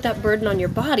 why put that burden on your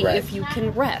body if you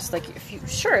can rest? Like, you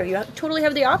totally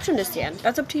have the option to stand.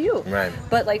 That's up to you. Right.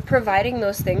 But, like, providing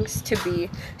those things to be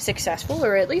successful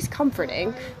or at least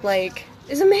comforting, like,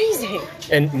 is amazing.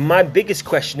 And my biggest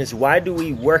question is, why do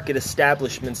we work at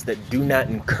establishments that do not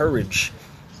encourage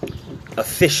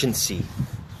efficiency?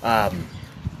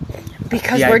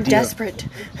 Because we're desperate.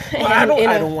 Well, I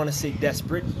don't want to say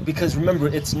desperate, because remember,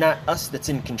 it's not us that's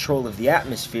in control of the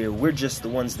atmosphere. We're just the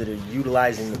ones that are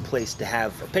utilizing the place to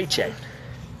have a paycheck.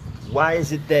 Why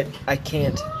is it that I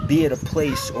can't be at a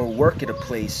place or work at a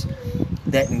place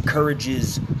that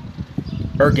encourages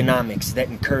ergonomics, that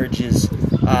encourages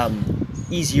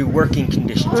easier working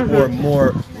conditions, or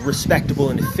more respectable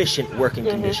and efficient working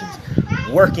conditions?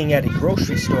 Working at a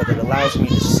grocery store that allows me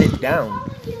to sit down,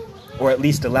 or at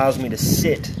least allows me to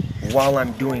sit while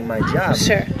I'm doing my job,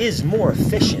 is more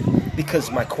efficient, because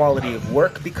my quality of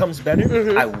work becomes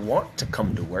better. I want to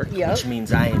come to work, which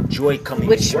means I enjoy coming to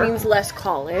work. Which means less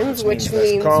call-ins, which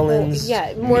means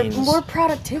more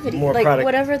productivity,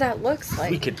 whatever that looks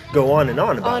like. We could go on and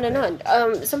on about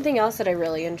that. Something else that I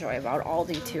really enjoy about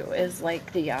Aldi, too, is,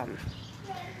 like,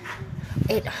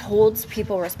 it holds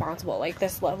people responsible, like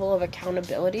this level of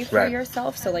accountability for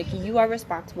yourself. So, like, you are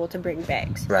responsible to bring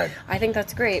bags. Right. I think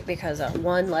that's great because,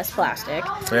 one, less plastic,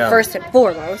 first and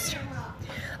foremost.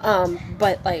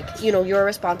 But, like, you know, you're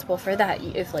responsible for that.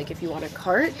 If you want a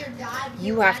cart,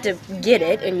 you have to get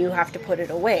it and you have to put it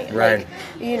away. Right. Like,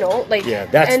 you know, like... Yeah,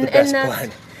 that's the best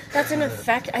plan. That's an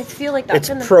effect. I feel like that's...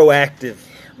 It's proactive.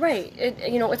 Right.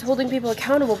 It's holding people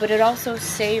accountable, but it also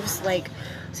saves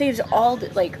all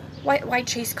the, like... Why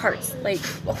chase carts? Like,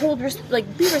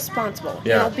 be responsible.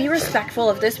 Yeah. You know, be respectful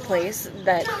of this place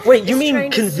that... Wait, you mean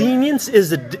convenience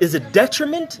is a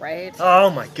detriment? Right.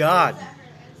 Oh, my God.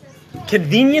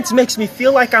 Convenience makes me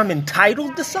feel like I'm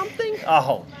entitled to something?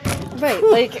 Oh. Right,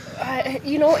 like,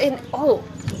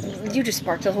 you just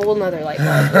sparked a whole nother light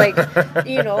bulb. Like,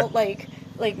 you know, like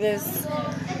this,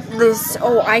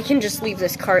 I can just leave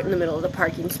this cart in the middle of the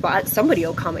parking spot. Somebody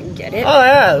will come and get it. Oh,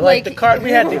 yeah, like the cart we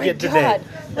had to get today.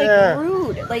 Like,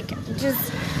 rude. Like,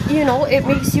 just, you know, it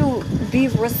makes you be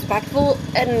respectful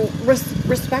and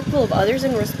respectful of others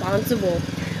and responsible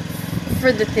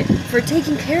for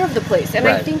taking care of the place. And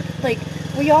I think, like,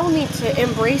 we all need to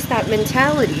embrace that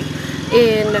mentality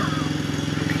in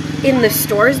the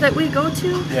stores that we go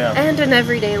to and in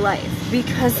everyday life.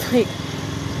 Because, like,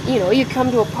 you know, you come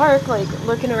to a park, like,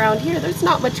 looking around here, there's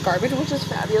not much garbage, which is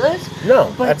fabulous.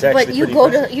 No, that's actually but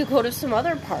you go to some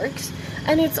other parks,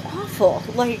 and it's awful.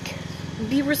 Like,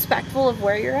 be respectful of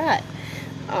where you're at.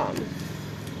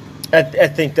 I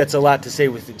think that's a lot to say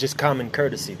with just common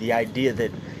courtesy. The idea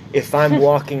that if I'm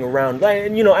walking around,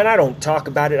 and I don't talk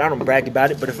about it, I don't brag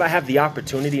about it, but if I have the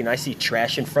opportunity and I see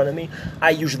trash in front of me, I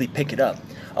usually pick it up.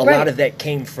 A lot of that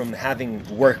came from having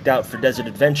worked out for Desert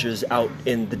Adventures out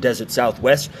in the desert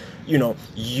Southwest. You know,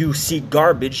 you see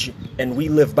garbage, and we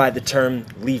live by the term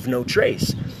 "leave no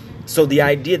trace." So the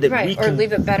idea that we can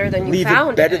leave it better than you found it.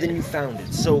 leave it better than you found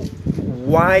it. So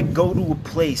why go to a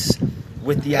place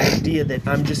with the idea that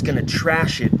I'm just going to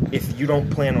trash it if you don't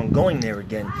plan on going there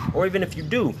again. Or even if you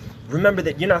do, remember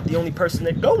that you're not the only person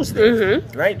that goes there,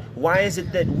 right? Why is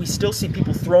it that we still see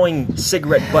people throwing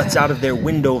cigarette butts out of their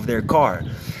window of their car?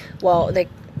 Well,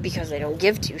 because they don't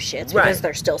give two shits, because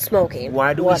they're still smoking.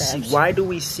 Why do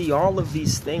we see all of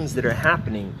these things that are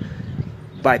happening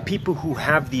by people who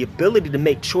have the ability to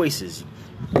make choices?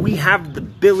 We have the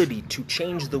ability to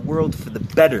change the world for the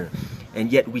better,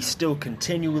 and yet we still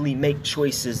continually make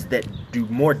choices that do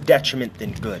more detriment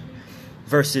than good,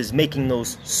 versus making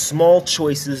those small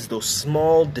choices, those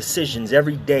small decisions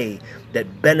every day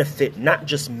that benefit not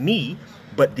just me,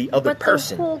 but the other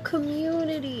person. The whole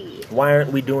community. Why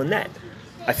aren't we doing that?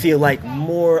 I feel like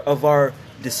more of our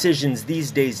decisions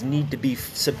these days need to be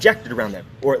subjected around that,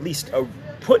 or at least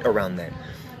put around that.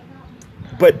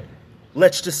 But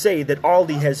let's just say that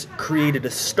Aldi has created a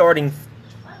starting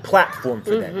platform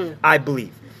for that, I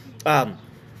believe.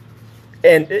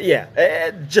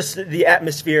 Just the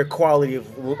atmosphere, quality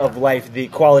of life, the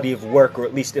quality of work, or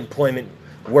at least employment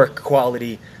work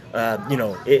quality.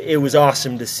 It was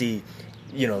awesome to see.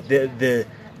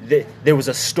 There was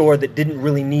a store that didn't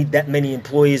really need that many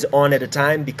employees on at a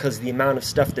time because the amount of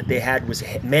stuff that they had was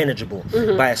manageable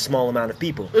by a small amount of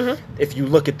people. If you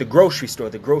look at the grocery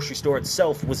store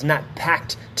itself was not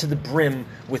packed to the brim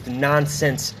with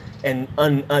nonsense and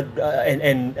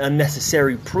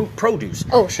unnecessary produce.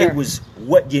 Oh, sure. It was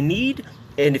what you need,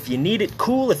 and if you need it,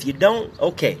 cool. If you don't,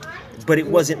 okay. But it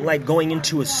wasn't like going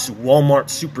into a Walmart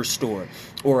superstore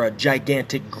or a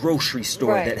gigantic grocery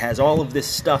store that has all of this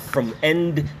stuff from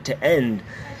end to end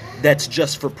that's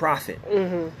just for profit.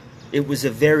 It was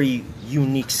a very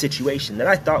unique situation that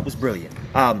I thought was brilliant.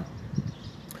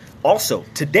 Also,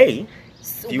 today,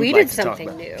 we did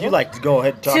something new. If you'd like to go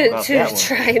ahead and talk about that one. To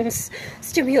try and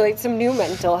stimulate some new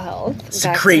mental health.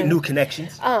 To create new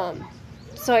connections.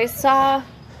 So I saw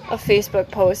a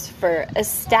Facebook post for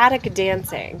ecstatic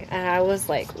dancing, and I was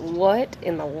like, what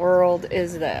in the world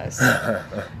is this?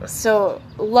 So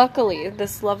luckily,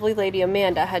 this lovely lady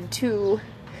Amanda had 2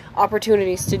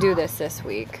 opportunities to do this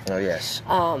week. Oh, yes.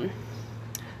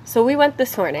 So we went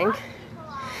this morning,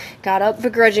 got up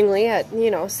begrudgingly at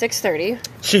 6:30.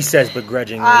 She says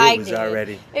begrudgingly.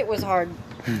 It was hard.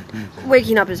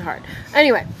 Waking up is hard.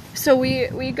 Anyway, so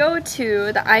we go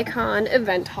to the Icon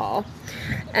event hall,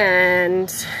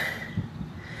 and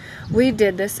we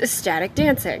did this ecstatic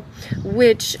dancing,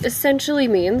 which essentially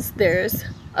means there's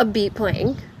a beat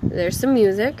playing, there's some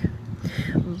music,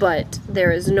 but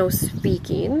there is no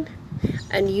speaking,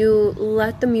 and you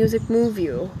let the music move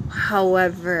you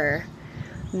however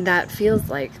that feels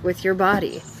like with your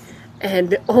body.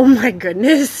 And oh my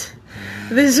goodness,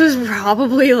 this was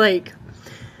probably like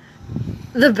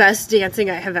the best dancing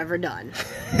I have ever done.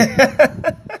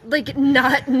 Like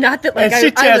not that like and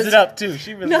she tears it up too.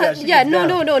 She really does.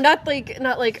 Not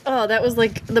like oh, that was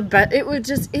like the best.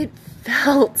 It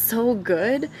felt so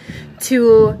good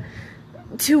to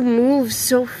move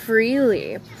so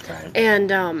freely. Right.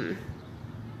 And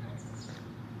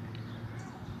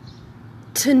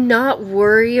to not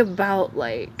worry about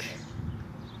like,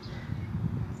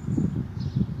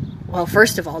 well,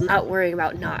 first of all, not worrying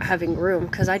about not having room,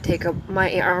 because I take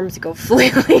my arms go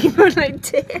flailing when I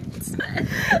dance.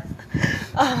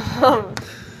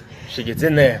 She gets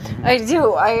in there. I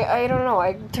do. I don't know.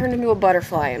 I turn into a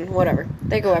butterfly and whatever.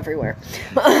 They go everywhere.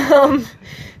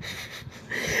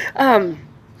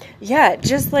 Yeah,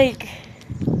 just like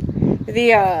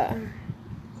the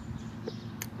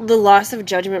loss of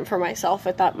judgment for myself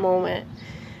at that moment.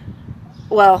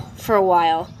 Well, for a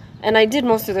while. And I did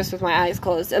most of this with my eyes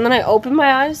closed. And then I opened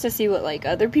my eyes to see what, like,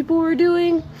 other people were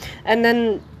doing. And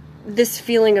then this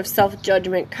feeling of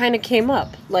self-judgment kind of came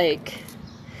up. Like,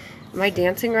 am I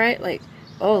dancing right? Like,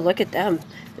 oh, look at them.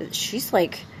 She's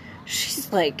like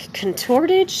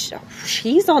contorted.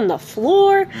 She's on the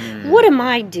floor. What am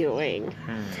I doing?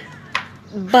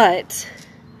 But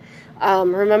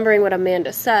remembering what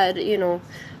Amanda said,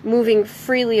 moving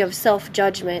freely of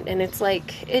self-judgment. And it's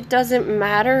like, it doesn't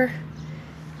matter.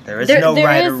 There is no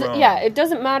right or wrong. Yeah, it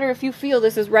doesn't matter if you feel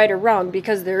this is right or wrong,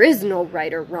 because there is no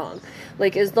right or wrong.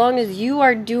 Like, as long as you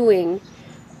are doing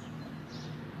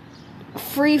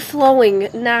free-flowing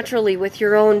naturally with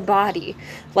your own body,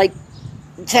 like,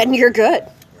 then you're good.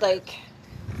 Like,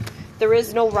 there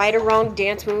is no right or wrong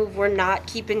dance move. We're not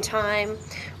keeping time.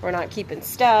 We're not keeping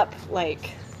step.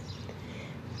 Like,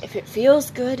 if it feels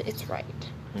good, it's right.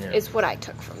 Yeah. Is what I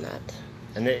took from that.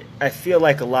 And I feel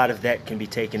like a lot of that can be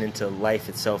taken into life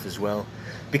itself as well,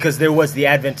 because there was the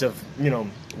advent of,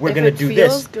 we're going to do this. If it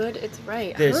feels good, it's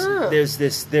right. There's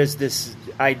this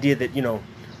idea that,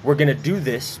 we're going to do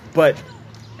this, but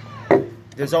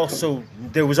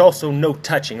there was also no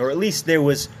touching, or at least there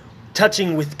was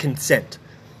touching with consent.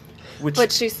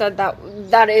 But she said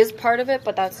that is part of it,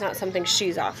 but that's not something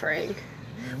she's offering,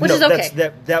 which is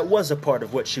okay. That was a part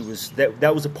of what she was.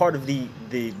 That was a part of the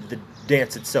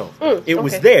dance itself. It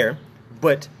was okay. there,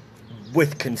 but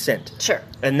with consent. Sure.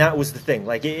 And that was the thing.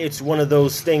 Like, it's one of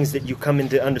those things that you come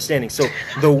into understanding. So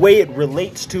the way it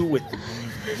relates to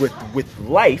with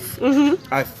life,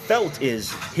 I felt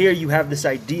is, here you have this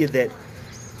idea that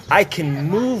I can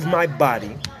move my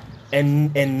body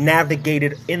and navigate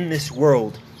it in this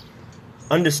world,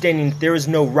 understanding that there is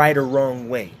no right or wrong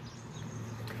way.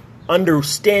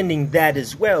 Understanding that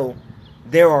as well,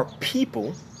 there are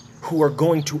people who are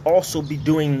going to also be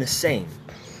doing the same.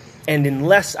 And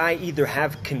unless I either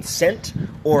have consent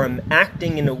or am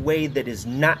acting in a way that is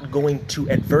not going to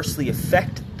adversely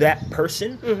affect that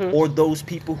person or those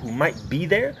people who might be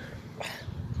there,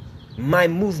 my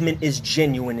movement is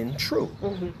genuine and true.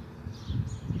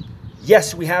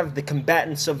 Yes, we have the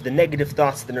combatants of the negative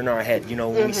thoughts that are in our head. You know,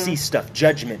 when we see stuff,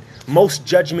 judgment. Most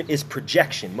judgment is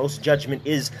projection. Most judgment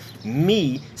is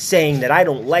me saying that I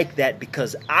don't like that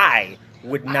because I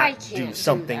would not do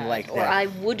something like that. Or I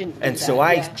wouldn't do and so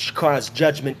I cause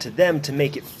judgment to them to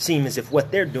make it seem as if what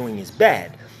they're doing is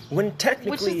bad. When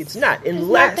technically it's not,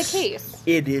 unless not the case.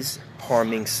 It is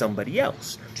harming somebody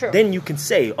else. True. Then you can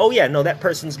say, oh yeah, no, that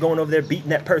person's going over there beating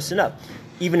that person up.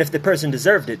 Even if the person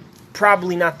deserved it,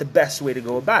 probably not the best way to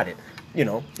go about it. You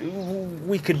know,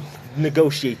 we could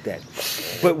negotiate that.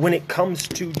 But when it comes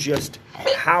to just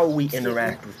how we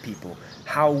interact with people,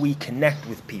 how we connect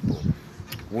with people,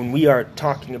 when we are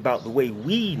talking about the way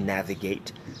we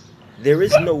navigate, there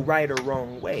is no right or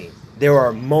wrong way. There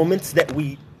are moments that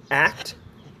we act,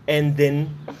 and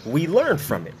then we learn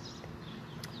from it.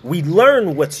 We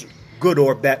learn what's good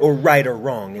or bad, or right or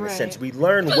wrong, in a sense. We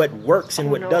learn what works and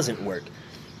what doesn't work.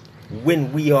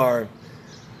 When we are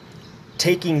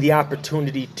taking the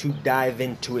opportunity to dive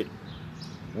into it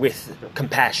with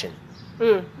compassion.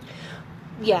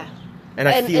 Yeah. And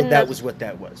I feel that was what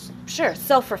that was. Sure,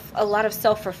 a lot of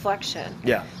self-reflection.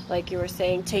 Yeah. Like you were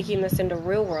saying, taking this into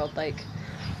real world, like,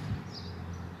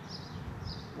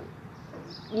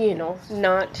 you know,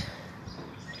 not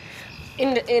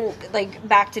in like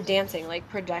back to dancing, like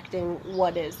projecting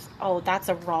what is, oh, that's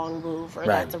a wrong move, or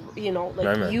that's a, you know,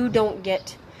 like you don't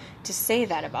get to say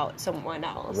that about someone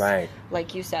else. Right.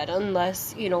 Like you said,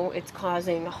 unless, you know, it's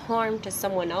causing harm to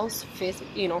someone else,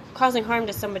 you know, causing harm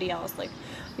to somebody else, like,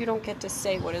 you don't get to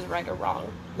say what is right or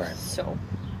wrong. Right. So,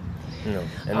 you know,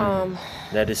 and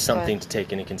that is something to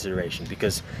take into consideration,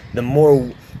 because the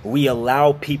more we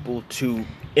allow people to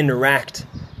interact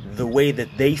the way that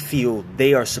they feel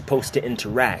they are supposed to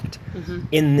interact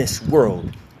in this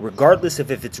world, regardless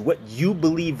of if it's what you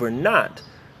believe or not,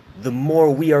 the more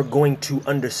we are going to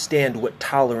understand what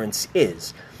tolerance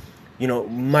is. You know,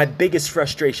 my biggest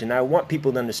frustration, I want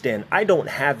people to understand, I don't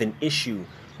have an issue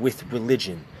with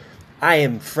religion. I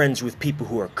am friends with people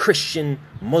who are Christian,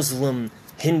 Muslim,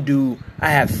 Hindu.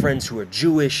 I have friends who are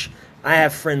Jewish. I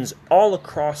have friends all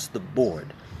across the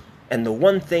board. And the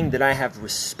one thing that I have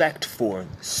respect for,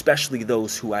 especially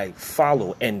those who I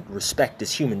follow and respect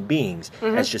as human beings,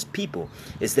 as just people,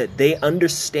 is that they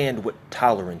understand what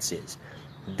tolerance is.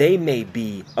 They may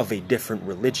be of a different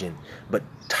religion, but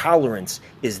tolerance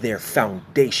is their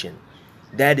foundation.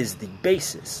 That is the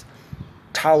basis.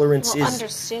 Tolerance is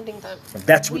understanding that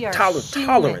that's what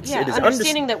tolerance. Yeah, it is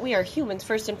understanding that we are humans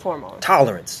first and foremost.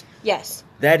 Tolerance. Yes.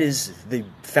 That is the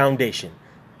foundation.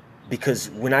 Because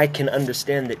when I can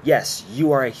understand that, yes,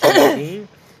 you are a human being,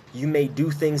 you may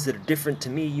do things that are different to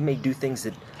me, you may do things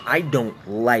that I don't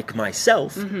like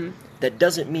myself, that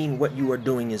doesn't mean what you are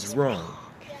doing is wrong.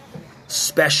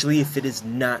 Especially if it is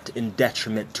not in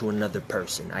detriment to another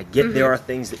person. I get there are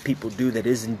things that people do that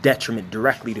is in detriment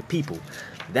directly to people.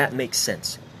 That makes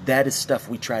sense. That is stuff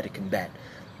we try to combat.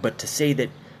 But to say that,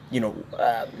 you know,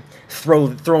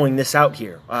 throwing this out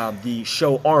here, the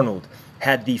show Arnold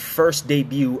had the first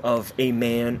debut of a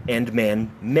man and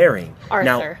man marrying. Arthur.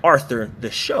 Now, Arthur,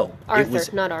 the show. Arthur, it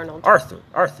was not Arnold.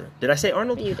 Arthur. Did I say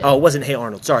Arnold? You did. Oh, it wasn't Hey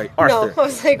Arnold. Sorry, Arthur. No, I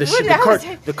was like,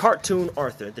 the cartoon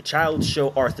Arthur, the child's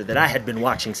show Arthur that I had been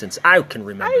watching since I can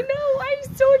remember. I know.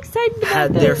 I'm so excited about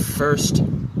had this. Their first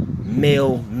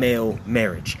male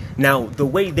marriage. Now, the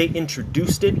way they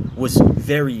introduced it was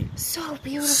very so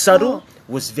beautiful, subtle,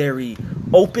 was very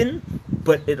open,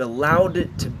 but it allowed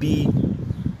it to be.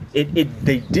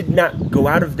 They did not go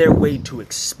out of their way to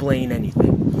explain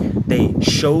anything. They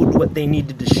showed what they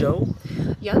needed to show,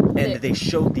 and they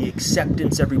showed the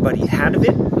acceptance everybody had of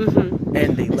it,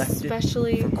 and they left it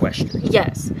for questioning.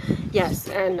 Yes,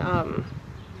 and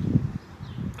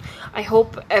I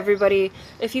hope everybody,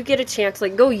 if you get a chance,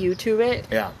 like, go YouTube it.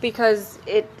 Yeah. Because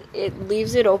it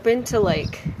leaves it open to,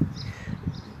 like,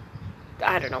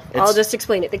 I don't know. I'll just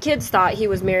explain it. The kids thought he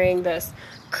was marrying this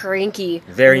cranky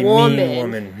very woman. mean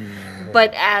woman.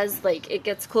 But as, like, it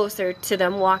gets closer to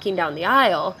them walking down the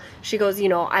aisle, she goes, you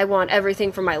know, I want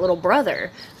everything for my little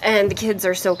brother. And the kids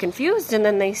are so confused, and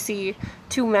then they see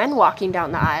two men walking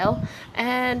down the aisle,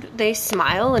 and they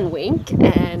smile and wink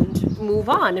and move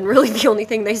on. And really the only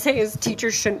thing they say is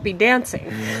teachers shouldn't be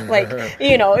dancing. Like,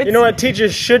 you know. You know what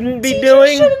teachers shouldn't be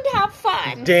doing? Shouldn't have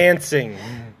fun. Dancing.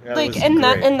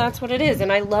 And that's what it is.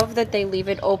 And I love that they leave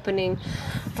it opening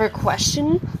for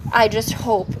question. I just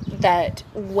hope that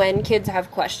when kids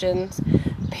have questions,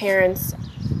 parents,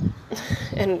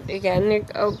 and again,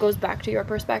 it goes back to your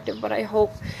perspective, but I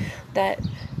hope that,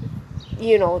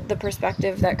 you know, the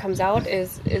perspective that comes out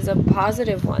is a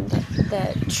positive one,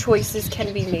 that choices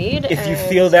can be made. If you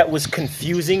feel that was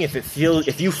confusing, if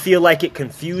you feel like it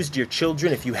confused your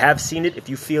children, if you have seen it, if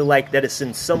you feel like that it's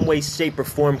in some way, shape, or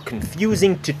form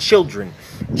confusing to children,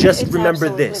 just remember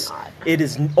this. Not. It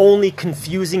is only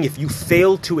confusing if you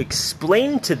fail to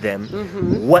explain to them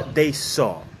what they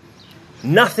saw.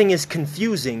 Nothing is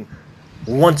confusing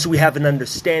once we have an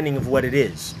understanding of what it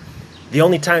is. The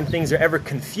only time things are ever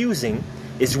confusing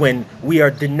is when we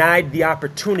are denied the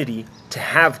opportunity to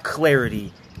have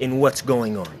clarity in what's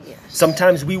going on. Yes.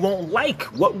 Sometimes we won't like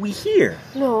what we hear.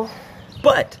 No.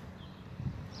 But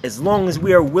as long as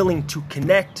we are willing to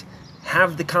connect,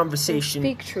 have the conversation,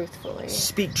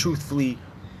 speak truthfully,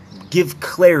 give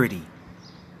clarity.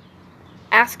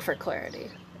 Ask for clarity.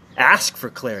 Ask for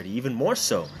clarity, even more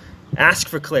so. Ask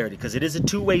for clarity, because it is a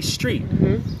two-way street.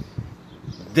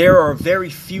 There are very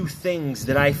few things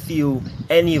that I feel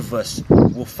any of us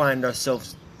will find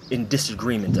ourselves in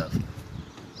disagreement of.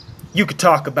 You could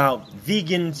talk about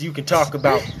vegans, you can talk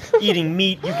about eating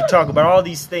meat, you can talk about all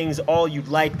these things all you'd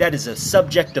like. That is a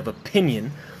subject of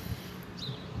opinion.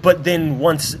 But then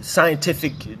once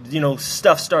scientific,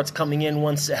 stuff starts coming in,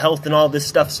 once health and all this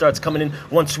stuff starts coming in,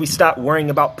 once we stop worrying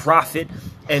about profit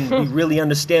and we really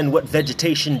understand what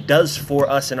vegetation does for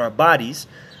us in our bodies,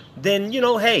 then,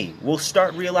 hey, we'll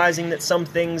start realizing that some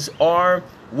things are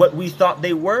what we thought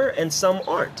they were and some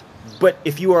aren't. But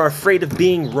if you are afraid of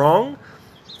being wrong,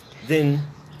 then,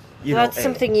 that's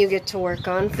something you get to work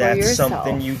on for yourself. That's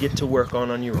something you get to work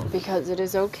on your own. Because it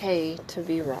is okay to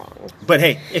be wrong. But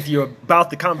hey, if you're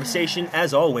about the conversation,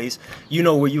 as always, you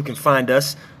know where you can find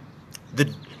us.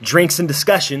 The Drinks and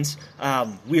Discussions.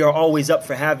 We are always up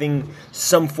for having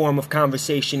some form of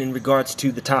conversation in regards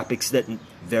to the topics that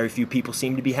very few people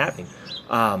seem to be having.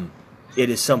 It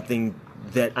is something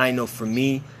that I know for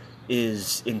me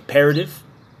is imperative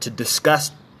to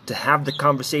discuss, to have the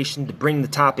conversation, to bring the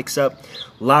topics up.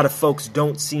 A lot of folks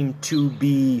don't seem to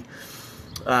be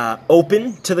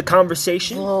open to the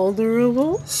conversation.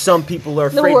 Vulnerable. Some people are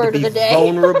afraid to be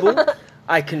vulnerable.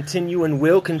 I continue and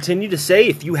will continue to say,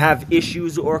 if you have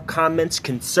issues or comments,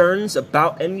 concerns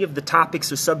about any of the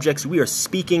topics or subjects we are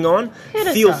speaking on,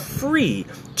 feel free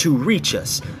to reach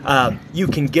us. You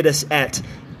can get us at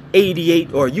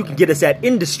 88, or you can get us at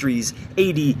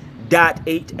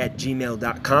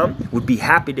industries80.8@gmail.com. Would be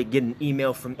happy to get an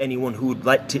email from anyone who would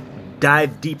like to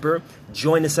dive deeper,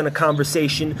 join us in a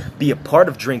conversation, be a part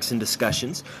of Drinks and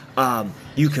Discussions.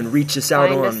 You can reach us out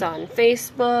Find us on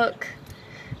Facebook.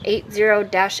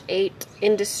 80-8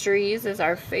 Industries is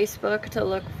our Facebook to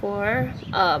look for.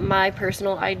 My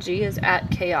personal IG is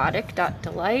at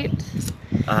chaotic.delight.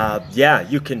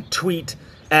 You can tweet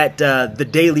at the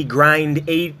Daily Grind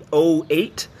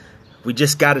 808. We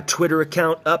just got a Twitter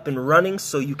account up and running,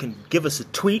 so you can give us a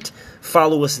tweet.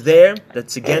 Follow us there.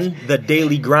 That's, again, the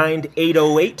Daily Grind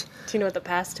 808. Do you know what the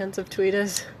past tense of tweet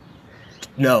is?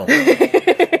 No.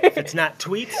 If it's not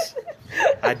tweets,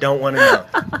 I don't want to know.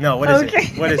 No, what is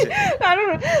it? What is it? I don't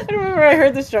know. I don't remember I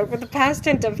heard this joke, but the past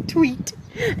tense of tweet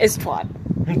is twat.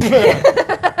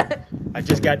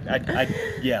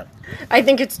 Yeah. I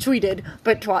think it's tweeted,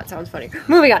 but twat sounds funny.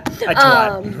 Moving on. A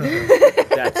twat.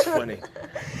 That's funny.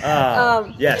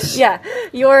 Yes. Yeah,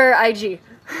 your IG.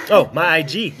 Oh, my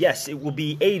IG. Yes, it will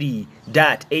be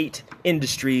 80.8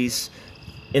 Industries,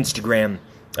 Instagram.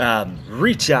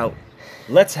 Reach out.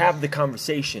 Let's have the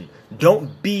conversation.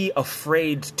 Don't be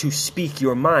afraid to speak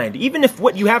your mind. Even if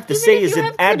what you have to say is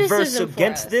an adverse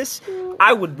against this,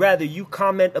 I would rather you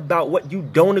comment about what you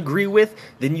don't agree with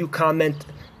than you comment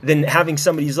than having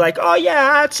somebody who's like, oh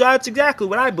yeah, that's exactly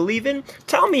what I believe in.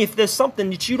 Tell me if there's something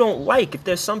that you don't like, if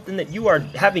there's something that you are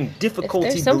having difficulty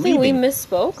If there's something believing. we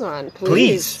misspoke on,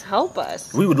 please help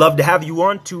us. We would love to have you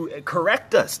on to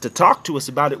correct us, to talk to us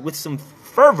about it with some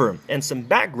fervor and some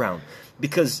background.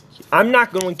 Because I'm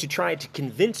not going to try to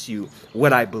convince you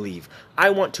what I believe. I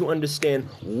want to understand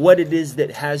what it is that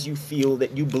has you feel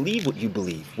that you believe what you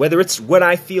believe. Whether it's what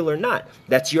I feel or not.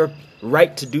 That's your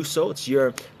right to do so. It's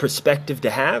your perspective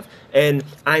to have. And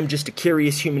I'm just a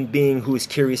curious human being who is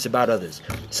curious about others.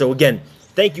 So again,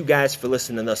 thank you guys for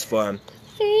listening thus far.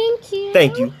 Thank you.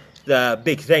 Thank you.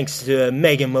 Big thanks to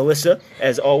Megan Melissa,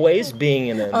 as always,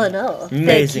 being an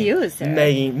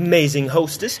amazing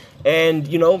hostess. And,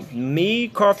 you know, me,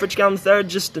 Carl Fritchkow III,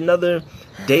 just another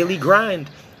daily grind.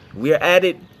 We're at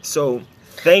it. So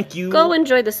thank you. Go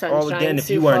enjoy the sunshine. All again, if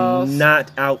Sioux you Falls. are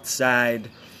not outside,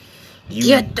 you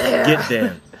Get there. Get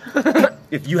there.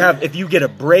 If you get a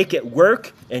break at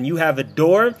work and you have a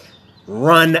door,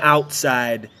 run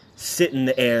outside, sit in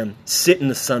the air, sit in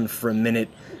the sun for a minute.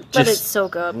 Let it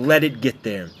soak up. Let it get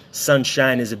there.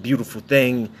 Sunshine is a beautiful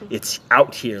thing. It's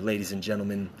out here, ladies and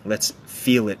gentlemen. Let's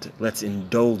feel it. Let's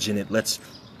indulge in it. Let's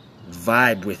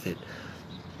vibe with it.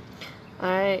 All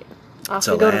right. Off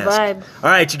So we go to vibe. All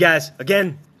right, you guys.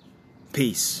 Again,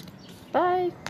 peace.